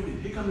 Wait a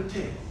minute, here come the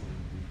test.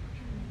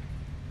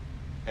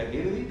 At the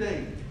end of these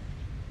days,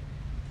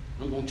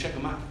 I'm gonna check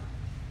them out.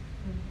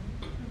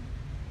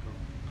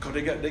 Because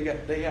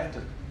they have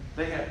to,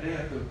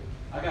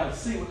 I gotta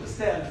see what the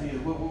status is,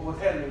 what's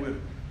happening with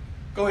them.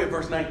 Go ahead,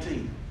 verse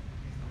 19.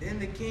 Then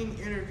the king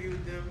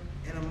interviewed them,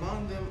 and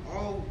among them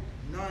all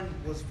none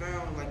was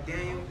found like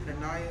Daniel,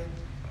 Hananiah,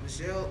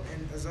 Mishael,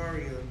 and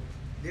Azariah.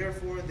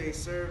 Therefore they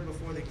served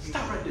before the king.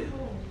 Stop right there.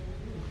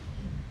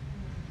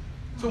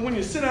 So when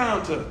you sit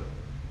down to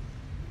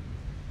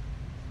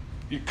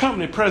your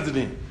company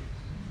president,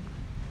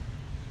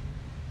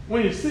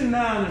 when you're sitting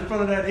down in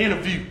front of that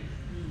interview,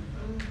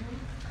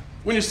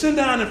 when you're sitting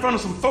down in front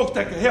of some folks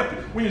that can help you,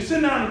 when you're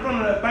sitting down in front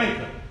of that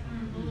banker,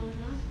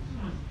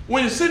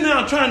 when you're sitting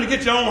down trying to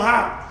get your own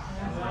house,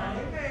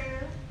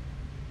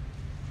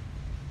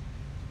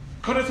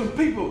 because there's some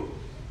people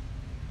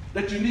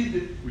that you need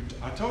to,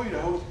 I told you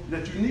the host,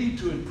 that you need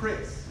to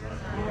impress.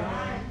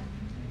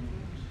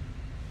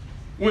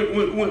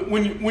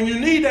 When you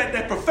need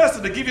that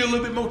professor to give you a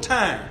little bit more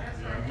time.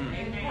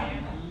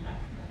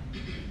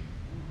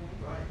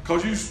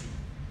 Because you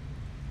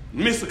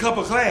missed a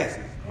couple of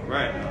classes.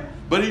 Right.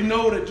 But he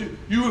know that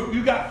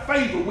you got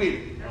favor with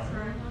it.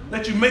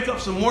 That you make up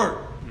some work.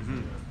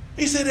 Mm-hmm.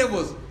 He said there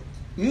was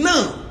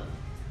none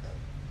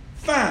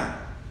found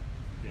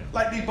Yeah.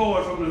 like these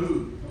boys from the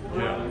hood.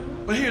 Yeah.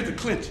 But here's the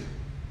clincher.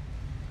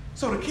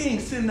 So the king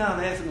sitting down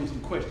and asking them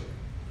some questions.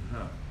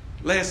 Uh-huh.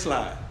 Last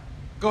slide.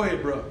 Go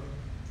ahead, bro.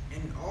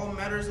 In all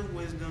matters of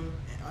wisdom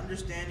and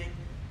understanding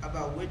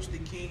about which the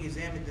king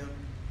examined them,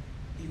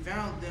 he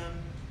found them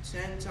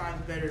 10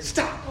 times better.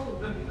 Stop.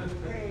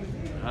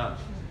 Uh-huh.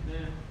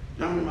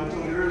 Y'all remember I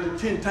told you earlier,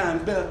 10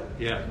 times better.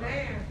 Yeah.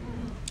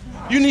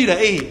 You need an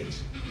edge.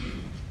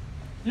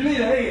 You need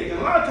an edge. And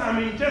a lot of times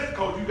it ain't just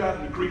because you got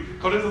a degree.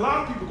 Because there's a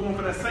lot of people going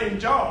for that same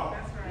job.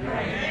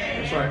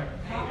 That's right.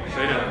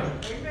 Say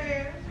that.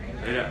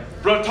 Say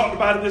that. Brother talked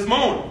about it this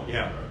morning.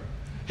 Yeah.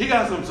 He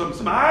got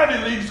some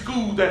Ivy League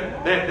schools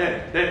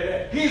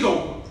that he's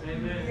over.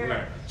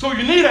 Right. So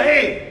you need an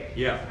edge.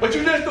 Yeah. But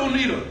you just don't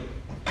need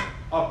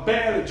a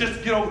barrier just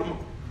to get over them.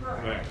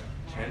 Right.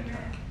 10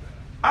 times.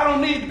 I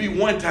don't need to be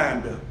 1 time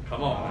better.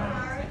 Come on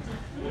now.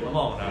 Come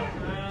on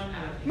now.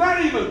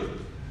 Not even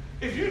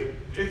if you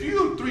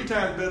 3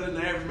 times better than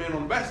the average man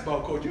on the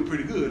basketball court, you're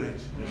pretty good, ain't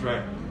you? That's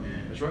right.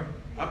 That's right.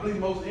 I believe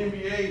most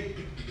NBA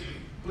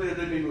players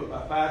they be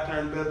about 5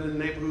 times better than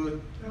the neighborhood.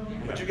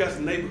 But you got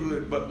some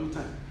neighborhood but no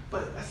time.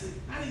 But I said,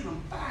 not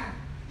even 5.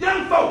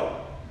 Young folk,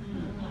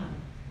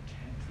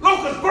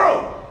 Locust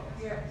Grove.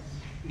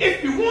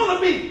 If you want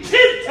to be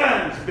 10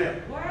 times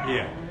better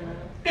Yeah.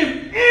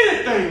 in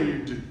anything you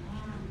do,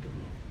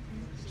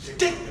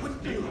 stick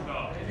with me.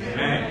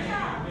 Amen.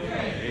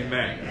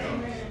 Amen.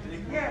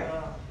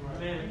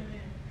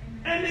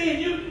 And then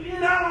you're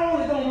not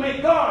only going to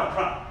make God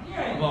proud,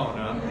 Come on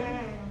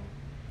now.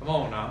 Come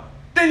on now.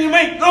 then you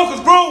make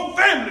Locust Grove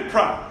family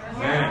proud.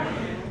 Amen.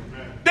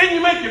 Then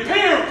you make your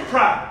parents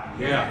proud.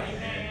 Yeah.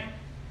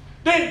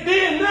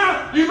 Then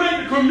now you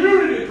make the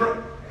community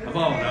proud. Come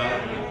on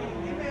now.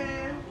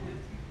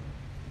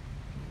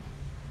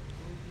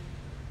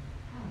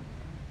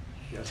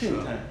 Yes, 10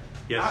 sir. times.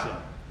 Yes, sir.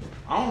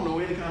 I don't know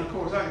any kind of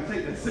course I can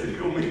take that said it's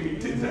going to make me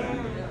 10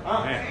 times.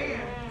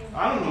 Man.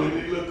 I don't know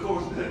any little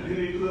courses,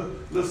 any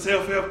little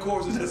self-help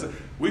courses that say,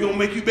 we're going to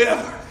make you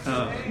better.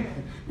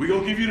 We're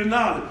going to give you the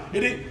knowledge.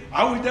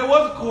 I wish there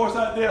was a course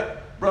out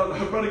there,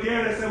 Brother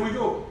Gary, that said we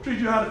go teach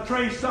you how to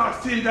trade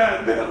stocks 10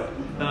 times better.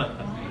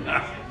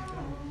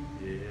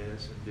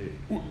 Yes, indeed.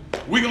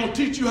 We're going to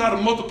teach you how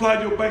to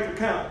multiply your bank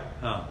account.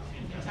 Huh.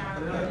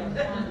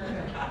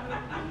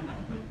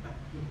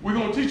 We're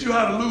going to teach you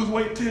how to lose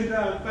weight 10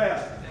 times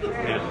faster.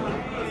 Yeah.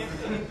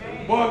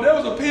 Boy, if there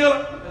was a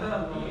pill,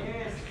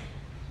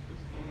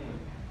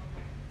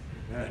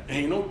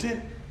 ain't no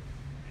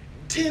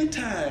 10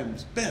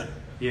 times better.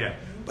 Yeah.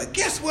 But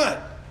guess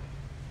what?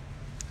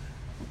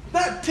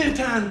 Not 10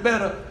 times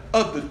better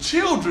of the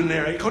children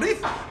there, because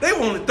they were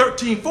only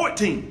 13,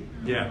 14.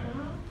 Yeah.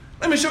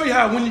 Let me show you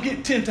how when you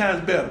get 10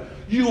 times better,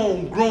 you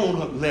on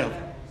grown-up level.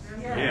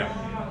 Yeah.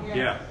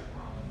 Yeah.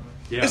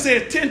 Yeah. It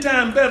says 10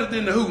 times better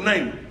than the who?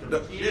 Name it. The,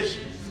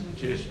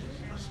 Magicians.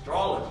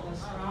 Astrologers.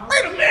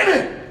 wait a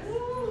minute.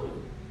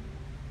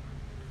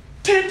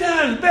 10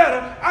 times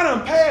better. I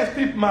done passed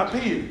people my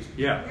peers.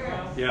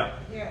 Yeah. Yeah.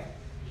 Yes.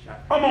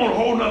 I'm on a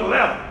whole nother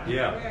level.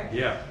 Yeah.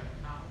 Yeah.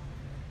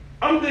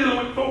 I'm dealing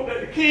with folk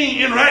that the king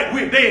interact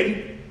with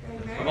daily.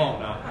 Come on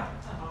now.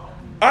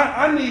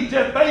 I need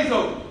Jeff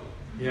Bezos.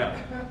 Yeah.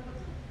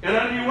 And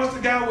I need, what's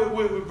the guy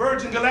with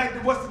Virgin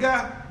Galactic? What's the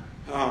guy?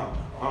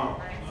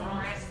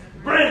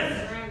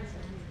 Branson.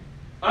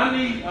 I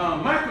need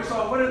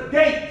Microsoft. What is it?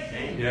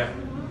 Gates. Yeah.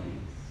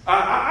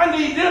 I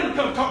need them to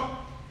come talk.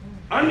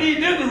 I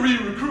need them to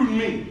recruit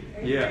me.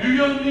 Yeah. You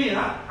know what I mean?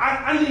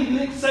 I need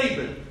Nick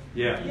Saban.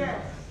 Yeah.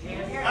 Yes.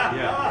 Yeah.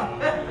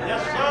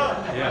 Yes,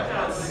 sir.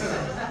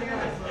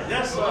 Yeah.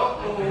 Yes,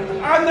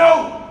 sir. I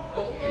know.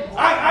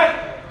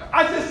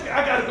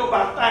 I got to go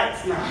by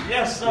facts now.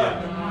 Yes,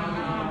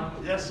 sir.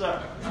 Yes,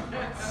 sir.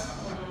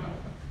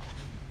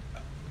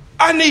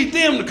 I need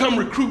them to come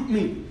recruit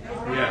me.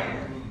 Yeah.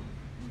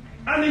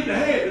 I need to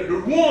have the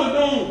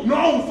one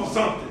known for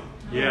something.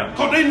 Yeah.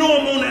 Because they know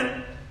I'm on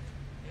that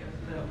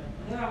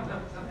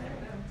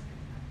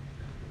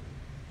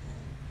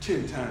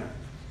 10 times.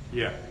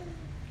 Yeah.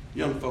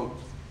 Young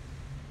folks,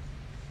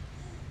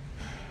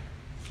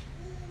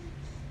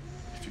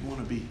 if you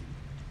want to be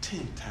 10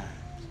 times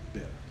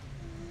better,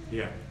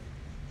 Yeah.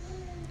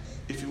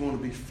 if you want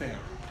to be Pharaoh,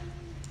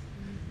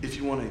 if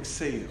you want to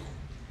excel,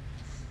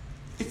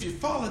 if you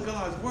follow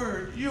God's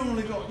word, you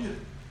only go.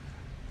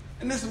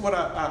 And this is what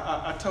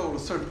I told a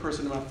certain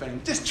person in my family: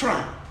 just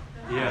try.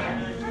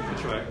 Yeah.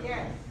 That's right.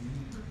 Yes.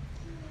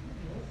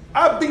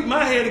 I beat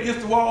my head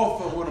against the wall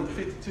for what I'm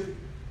 52.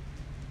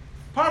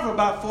 Probably for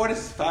about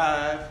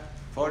 45,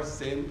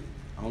 47.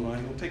 I don't know. I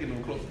ain't gonna take it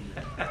no closer.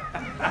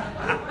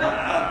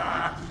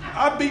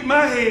 I beat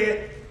my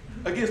head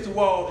against the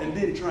wall and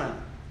didn't try.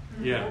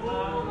 Yeah.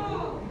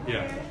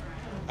 Yeah.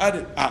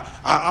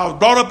 I was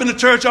brought up in the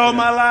church all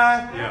my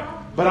life,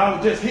 Yeah. but I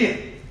was just here.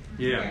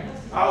 Yeah.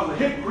 I was a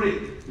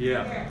hypocrite.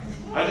 Yeah.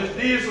 I just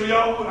did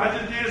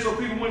so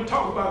people wouldn't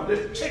talk about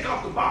it. Just check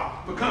off the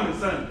box for coming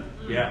Sunday.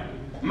 Yeah.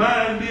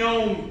 Mine be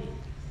on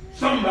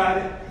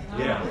somebody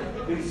Yeah.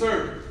 in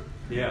service.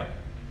 Yeah.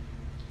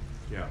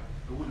 Yeah.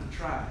 But when I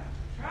tried,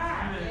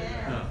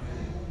 Huh.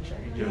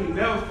 you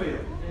never fail.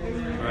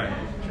 Right.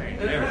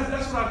 And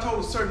that's what I told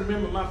a certain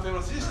member of my family.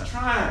 I said, just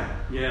try.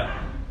 Yeah.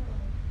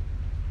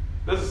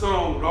 That's a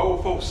song the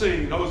old folks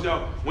sing. Those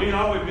y'all, we ain't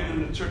always been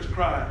in the church of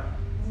cry.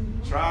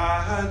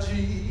 Try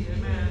Jesus.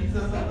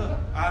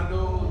 I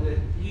know that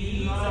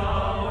He's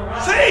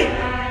alright. Sing!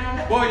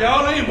 Boy,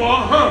 y'all ain't boy,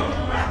 huh?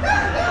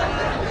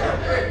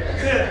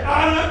 Said, I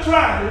done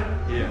tried it.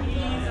 Yeah.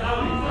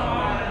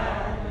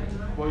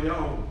 Boy,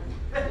 y'all.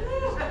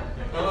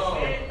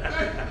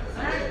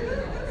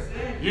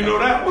 You know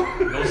that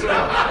one? No, sir.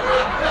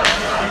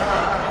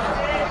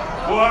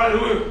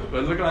 Boy,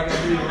 But look like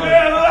I'm being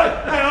yeah,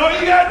 look, hey, all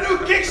you gotta do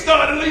is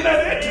kickstart and leave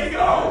that there, take it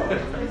off.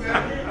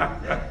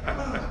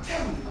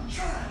 Tell me, I'm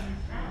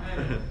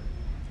trying.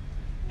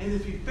 And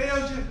if he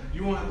fails you,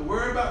 you won't have to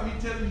worry about me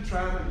telling you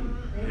try again.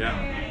 Yeah.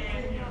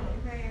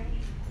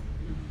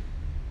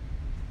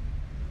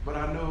 But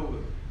I know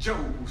Job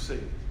who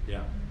said,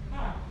 Yeah.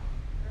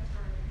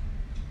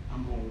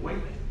 I'm gonna wait.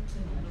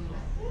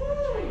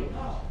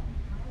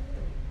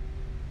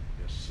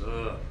 Yes,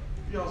 sir.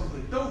 He also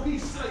said, though he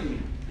slay me,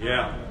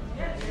 Yeah.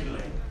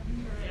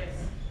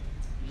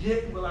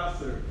 yet will I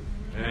serve.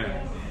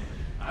 Yeah.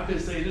 I've been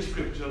saying this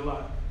scripture a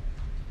lot.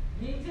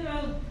 Me too.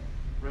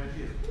 Right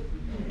here.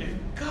 If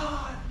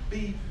God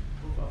be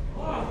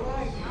for us,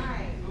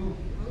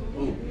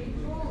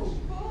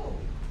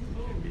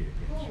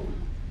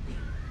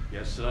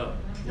 Yes, sir.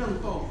 young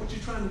folk, what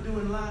you trying to do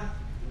in life?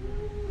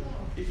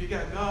 If you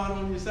got God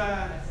on your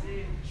side,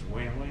 It's a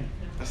win-win.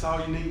 that's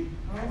all you need.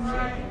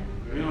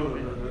 You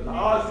know, the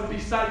odds to be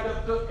stacked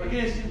up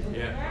against you.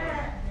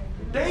 Yeah.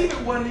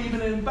 David wasn't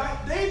even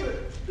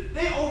invited.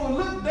 They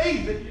overlooked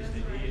David.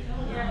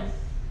 Yes.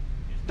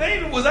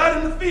 David was out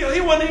in the field.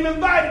 He wasn't even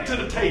invited to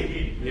the table.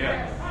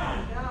 Yeah.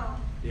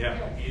 Yeah.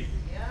 Yep,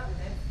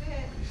 that's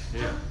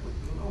it. Yeah. With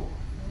the Lord.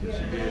 Yes,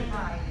 he did.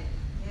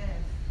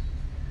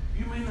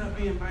 You may not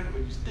be invited,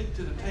 but you stick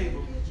to the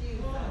table.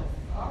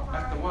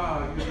 After a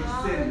while, you'll be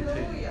sitting at the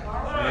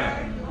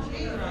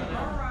table.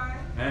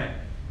 Man.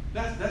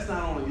 That's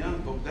not only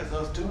young folks, that's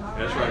us too.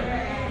 That's right.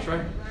 That's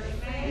right.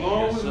 As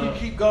long Yes, as sir. we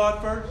keep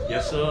God first.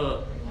 Yes,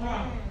 sir.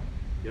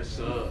 Yes,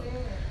 sir.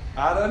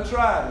 I done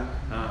tried it,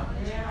 Huh.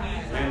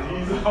 and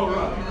He's all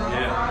right.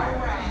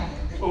 Yeah.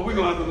 Well, we're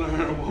going to have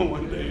to learn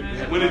one day.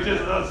 When it's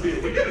just us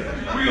here, we're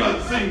going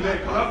to sing that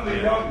because I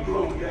think y'all can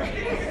blow it out.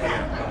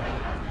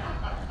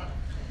 Yeah.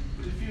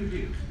 But if you're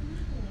here,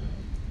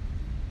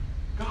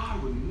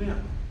 God would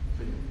never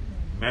fail.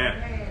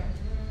 Man.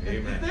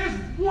 If there's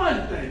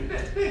one thing,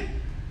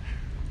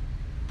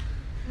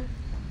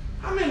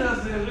 how many of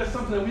us there's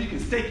something that we can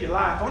stake your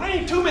life on? There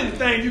ain't too many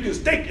things you can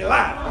stake your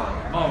life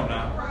on. Come on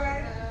now.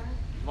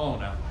 Come on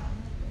now.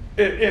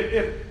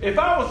 If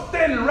I was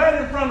standing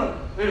right in front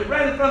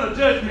of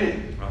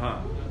judgment, Uh-huh.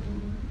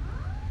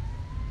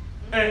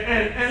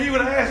 And he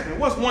would ask me,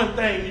 what's one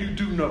thing you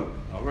do know?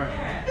 All right.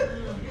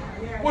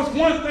 What's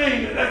one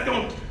thing that's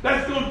going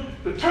to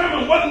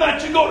determine whether or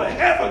not you go to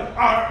heaven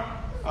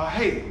or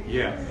hell?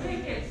 Yeah. Speak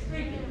it,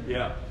 speak it.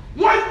 Yeah.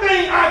 One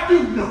thing I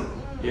do know,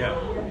 Yeah.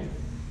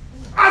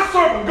 I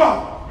serve a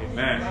God.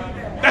 Amen.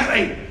 That's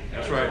able.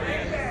 That's right.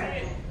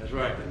 That's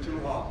right.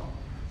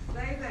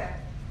 Say that.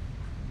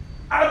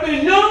 I've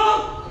been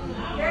young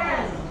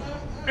Yes.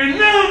 and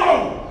now I'm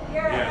old.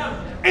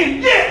 Yeah.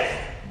 And yet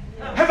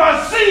have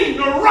I seen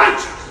the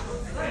righteous.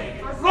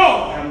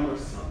 Lord have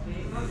mercy.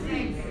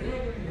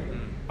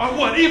 Or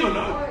what? Even you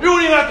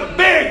don't even have to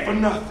beg for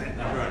nothing.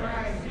 That's right.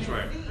 That's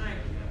right.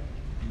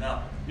 No.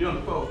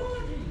 Young folks,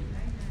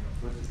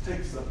 let's just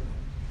take something.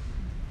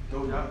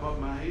 Told you I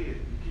bumped my head. You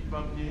keep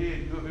bumping your head,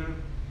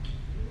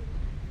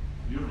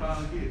 you'll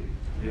finally get it.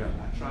 Yeah.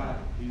 I tried.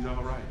 He's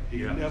all right. He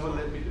Yeah. never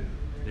let me down.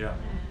 Yeah.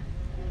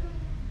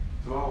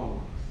 To all of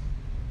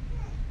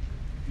us,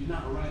 if you're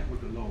not right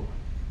with the Lord,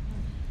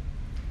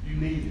 you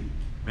need Him.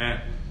 Man.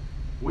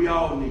 We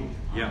all need Him.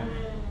 Yeah.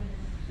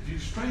 If you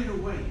strayed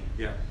away,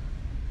 Yeah.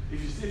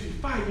 if you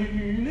fight, you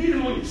need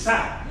Him on your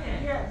side.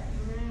 Yes.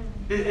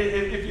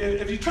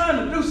 If you're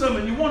trying to do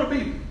something, you want to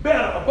be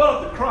better,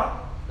 above the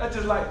crop. That's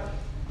just like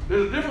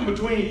there's a difference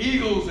between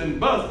eagles and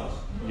buzzards.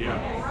 Yeah.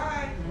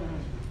 Right.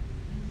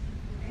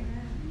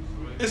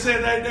 It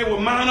said that they would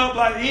mount up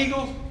like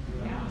eagles.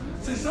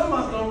 See, some of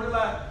us don't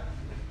realize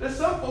there's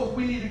some folks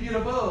we need to get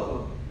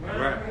above.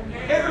 Right.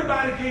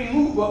 Everybody can't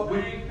move up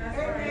with you.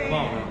 Come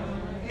on, man.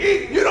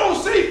 You don't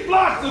see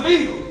flocks of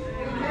eagles.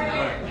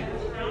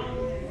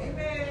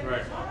 That's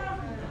right.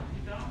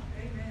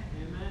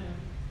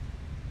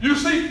 You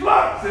see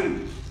flocks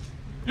and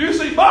you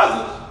see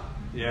buzzards.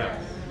 Yeah.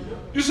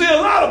 You see a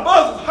lot of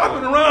buzzards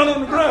hopping around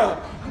on the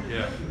ground.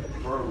 Yeah.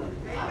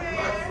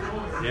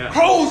 Yeah.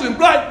 Crows and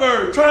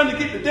blackbirds trying to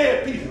get the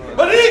dead pieces.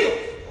 But eagles,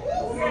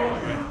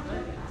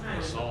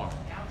 Sorry.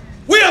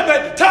 we up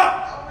at the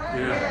top.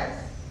 Yeah.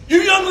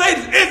 You young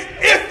ladies,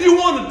 if you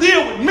want to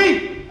deal with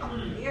me,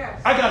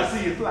 Yes. I gotta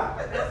see you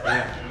fly.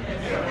 Yeah.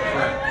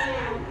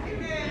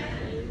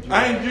 You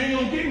ain't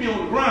gonna get me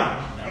on the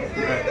ground.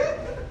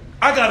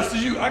 I gotta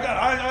see you. I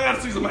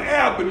gotta see some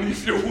air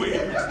beneath your wings.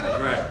 That's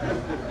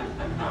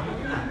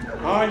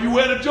right. You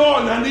wear the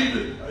Jordan.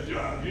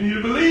 You need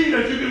to believe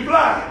that you can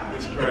fly.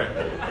 That's correct.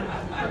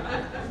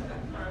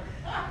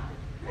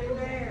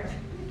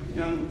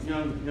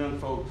 Young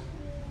folks,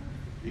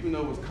 even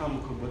though it's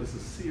comical, but it's a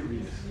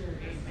serious.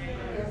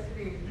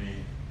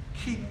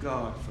 Keep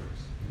God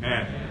first.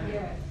 Man.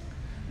 Yes.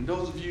 And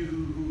those of you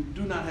who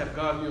do not have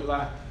God in your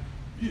life,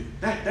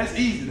 that's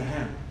easy to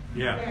handle.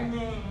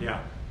 Yeah.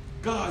 Yeah.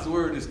 God's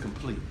word is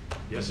complete.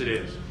 Yes, it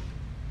is.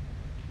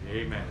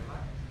 Amen.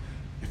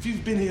 If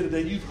you've been here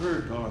today, you've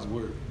heard God's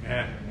word.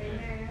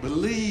 Man.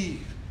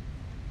 Believe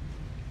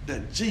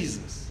that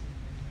Jesus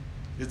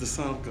is the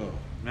Son of God.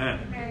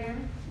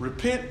 Man.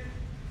 Repent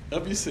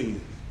of your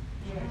sins.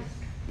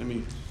 Let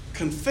me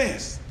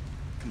confess.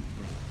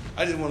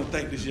 I just want to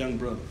thank this young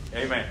brother.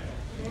 Amen.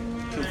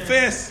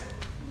 Confess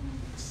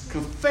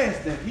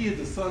that he is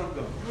the Son of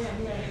God.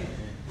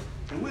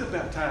 And we're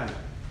baptized.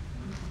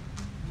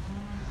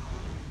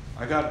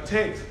 I got a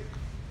text.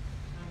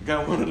 I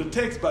got one of the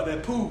texts about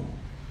that pool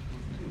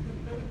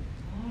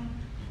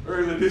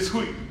earlier this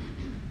week.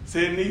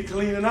 Said need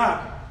cleaning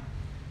out.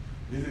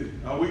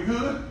 Are we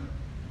good?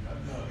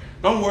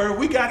 Don't worry,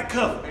 we got it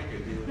covered.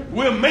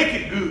 We'll make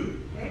it good.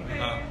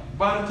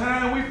 By the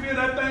time we fill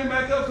that thing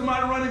back up,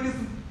 somebody run and get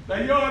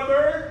that yard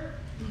bird,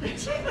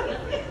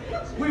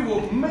 we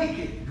will make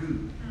it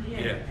good.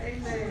 Yeah.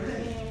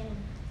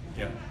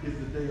 Yeah. It's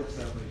the day of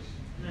salvation.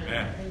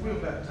 Man. We'll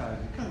baptize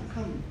you.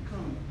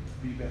 Come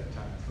be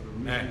baptized for the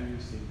remission of your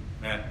sin.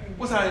 Man.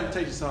 What's our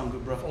invitation song,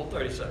 good brother?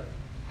 437.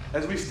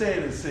 As we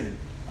stand and sing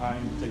our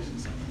invitation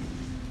song.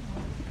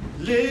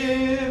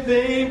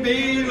 Living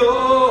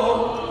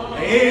below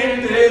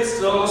in this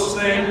so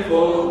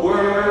sinful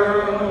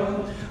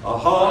world,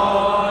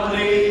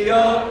 hardly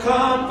a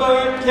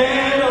comfort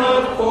can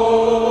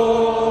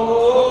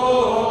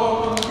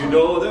afford. You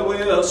know that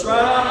we're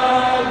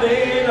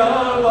striving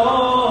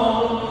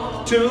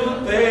along to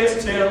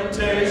face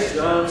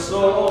temptation,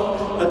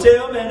 so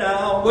tell me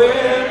now,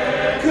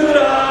 where could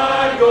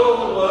I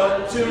go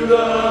but to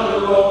the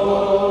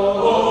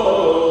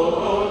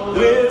Lord?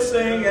 We're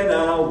singing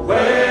now,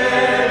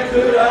 where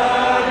could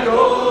I go?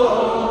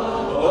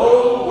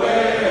 Oh,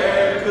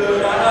 where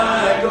could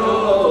I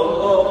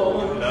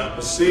go?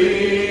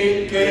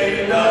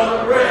 Seeking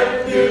a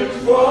refuge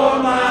for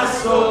my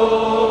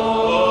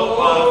soul.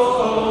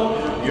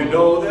 You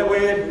know that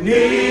we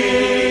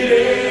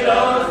needed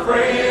a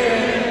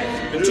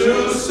friend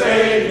to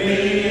save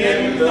me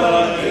in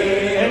the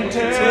end.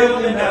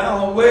 Tell me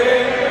now,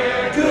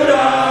 where could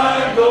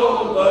I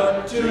go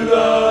but to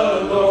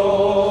the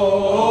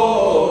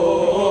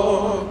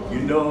Lord? You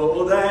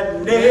know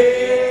that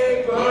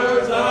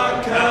neighbors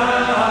are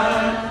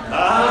kind.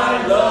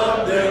 I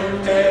love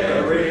them,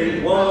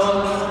 everyone.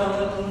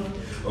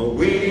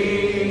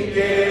 We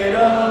get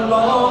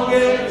along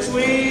in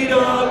sweet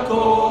accord.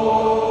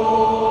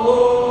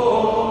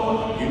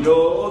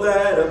 know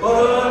that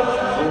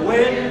above,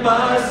 when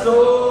my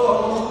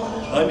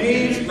soul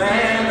needs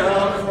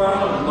manna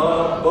from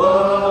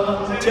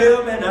above.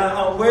 Tell me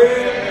now,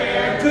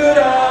 where could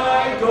I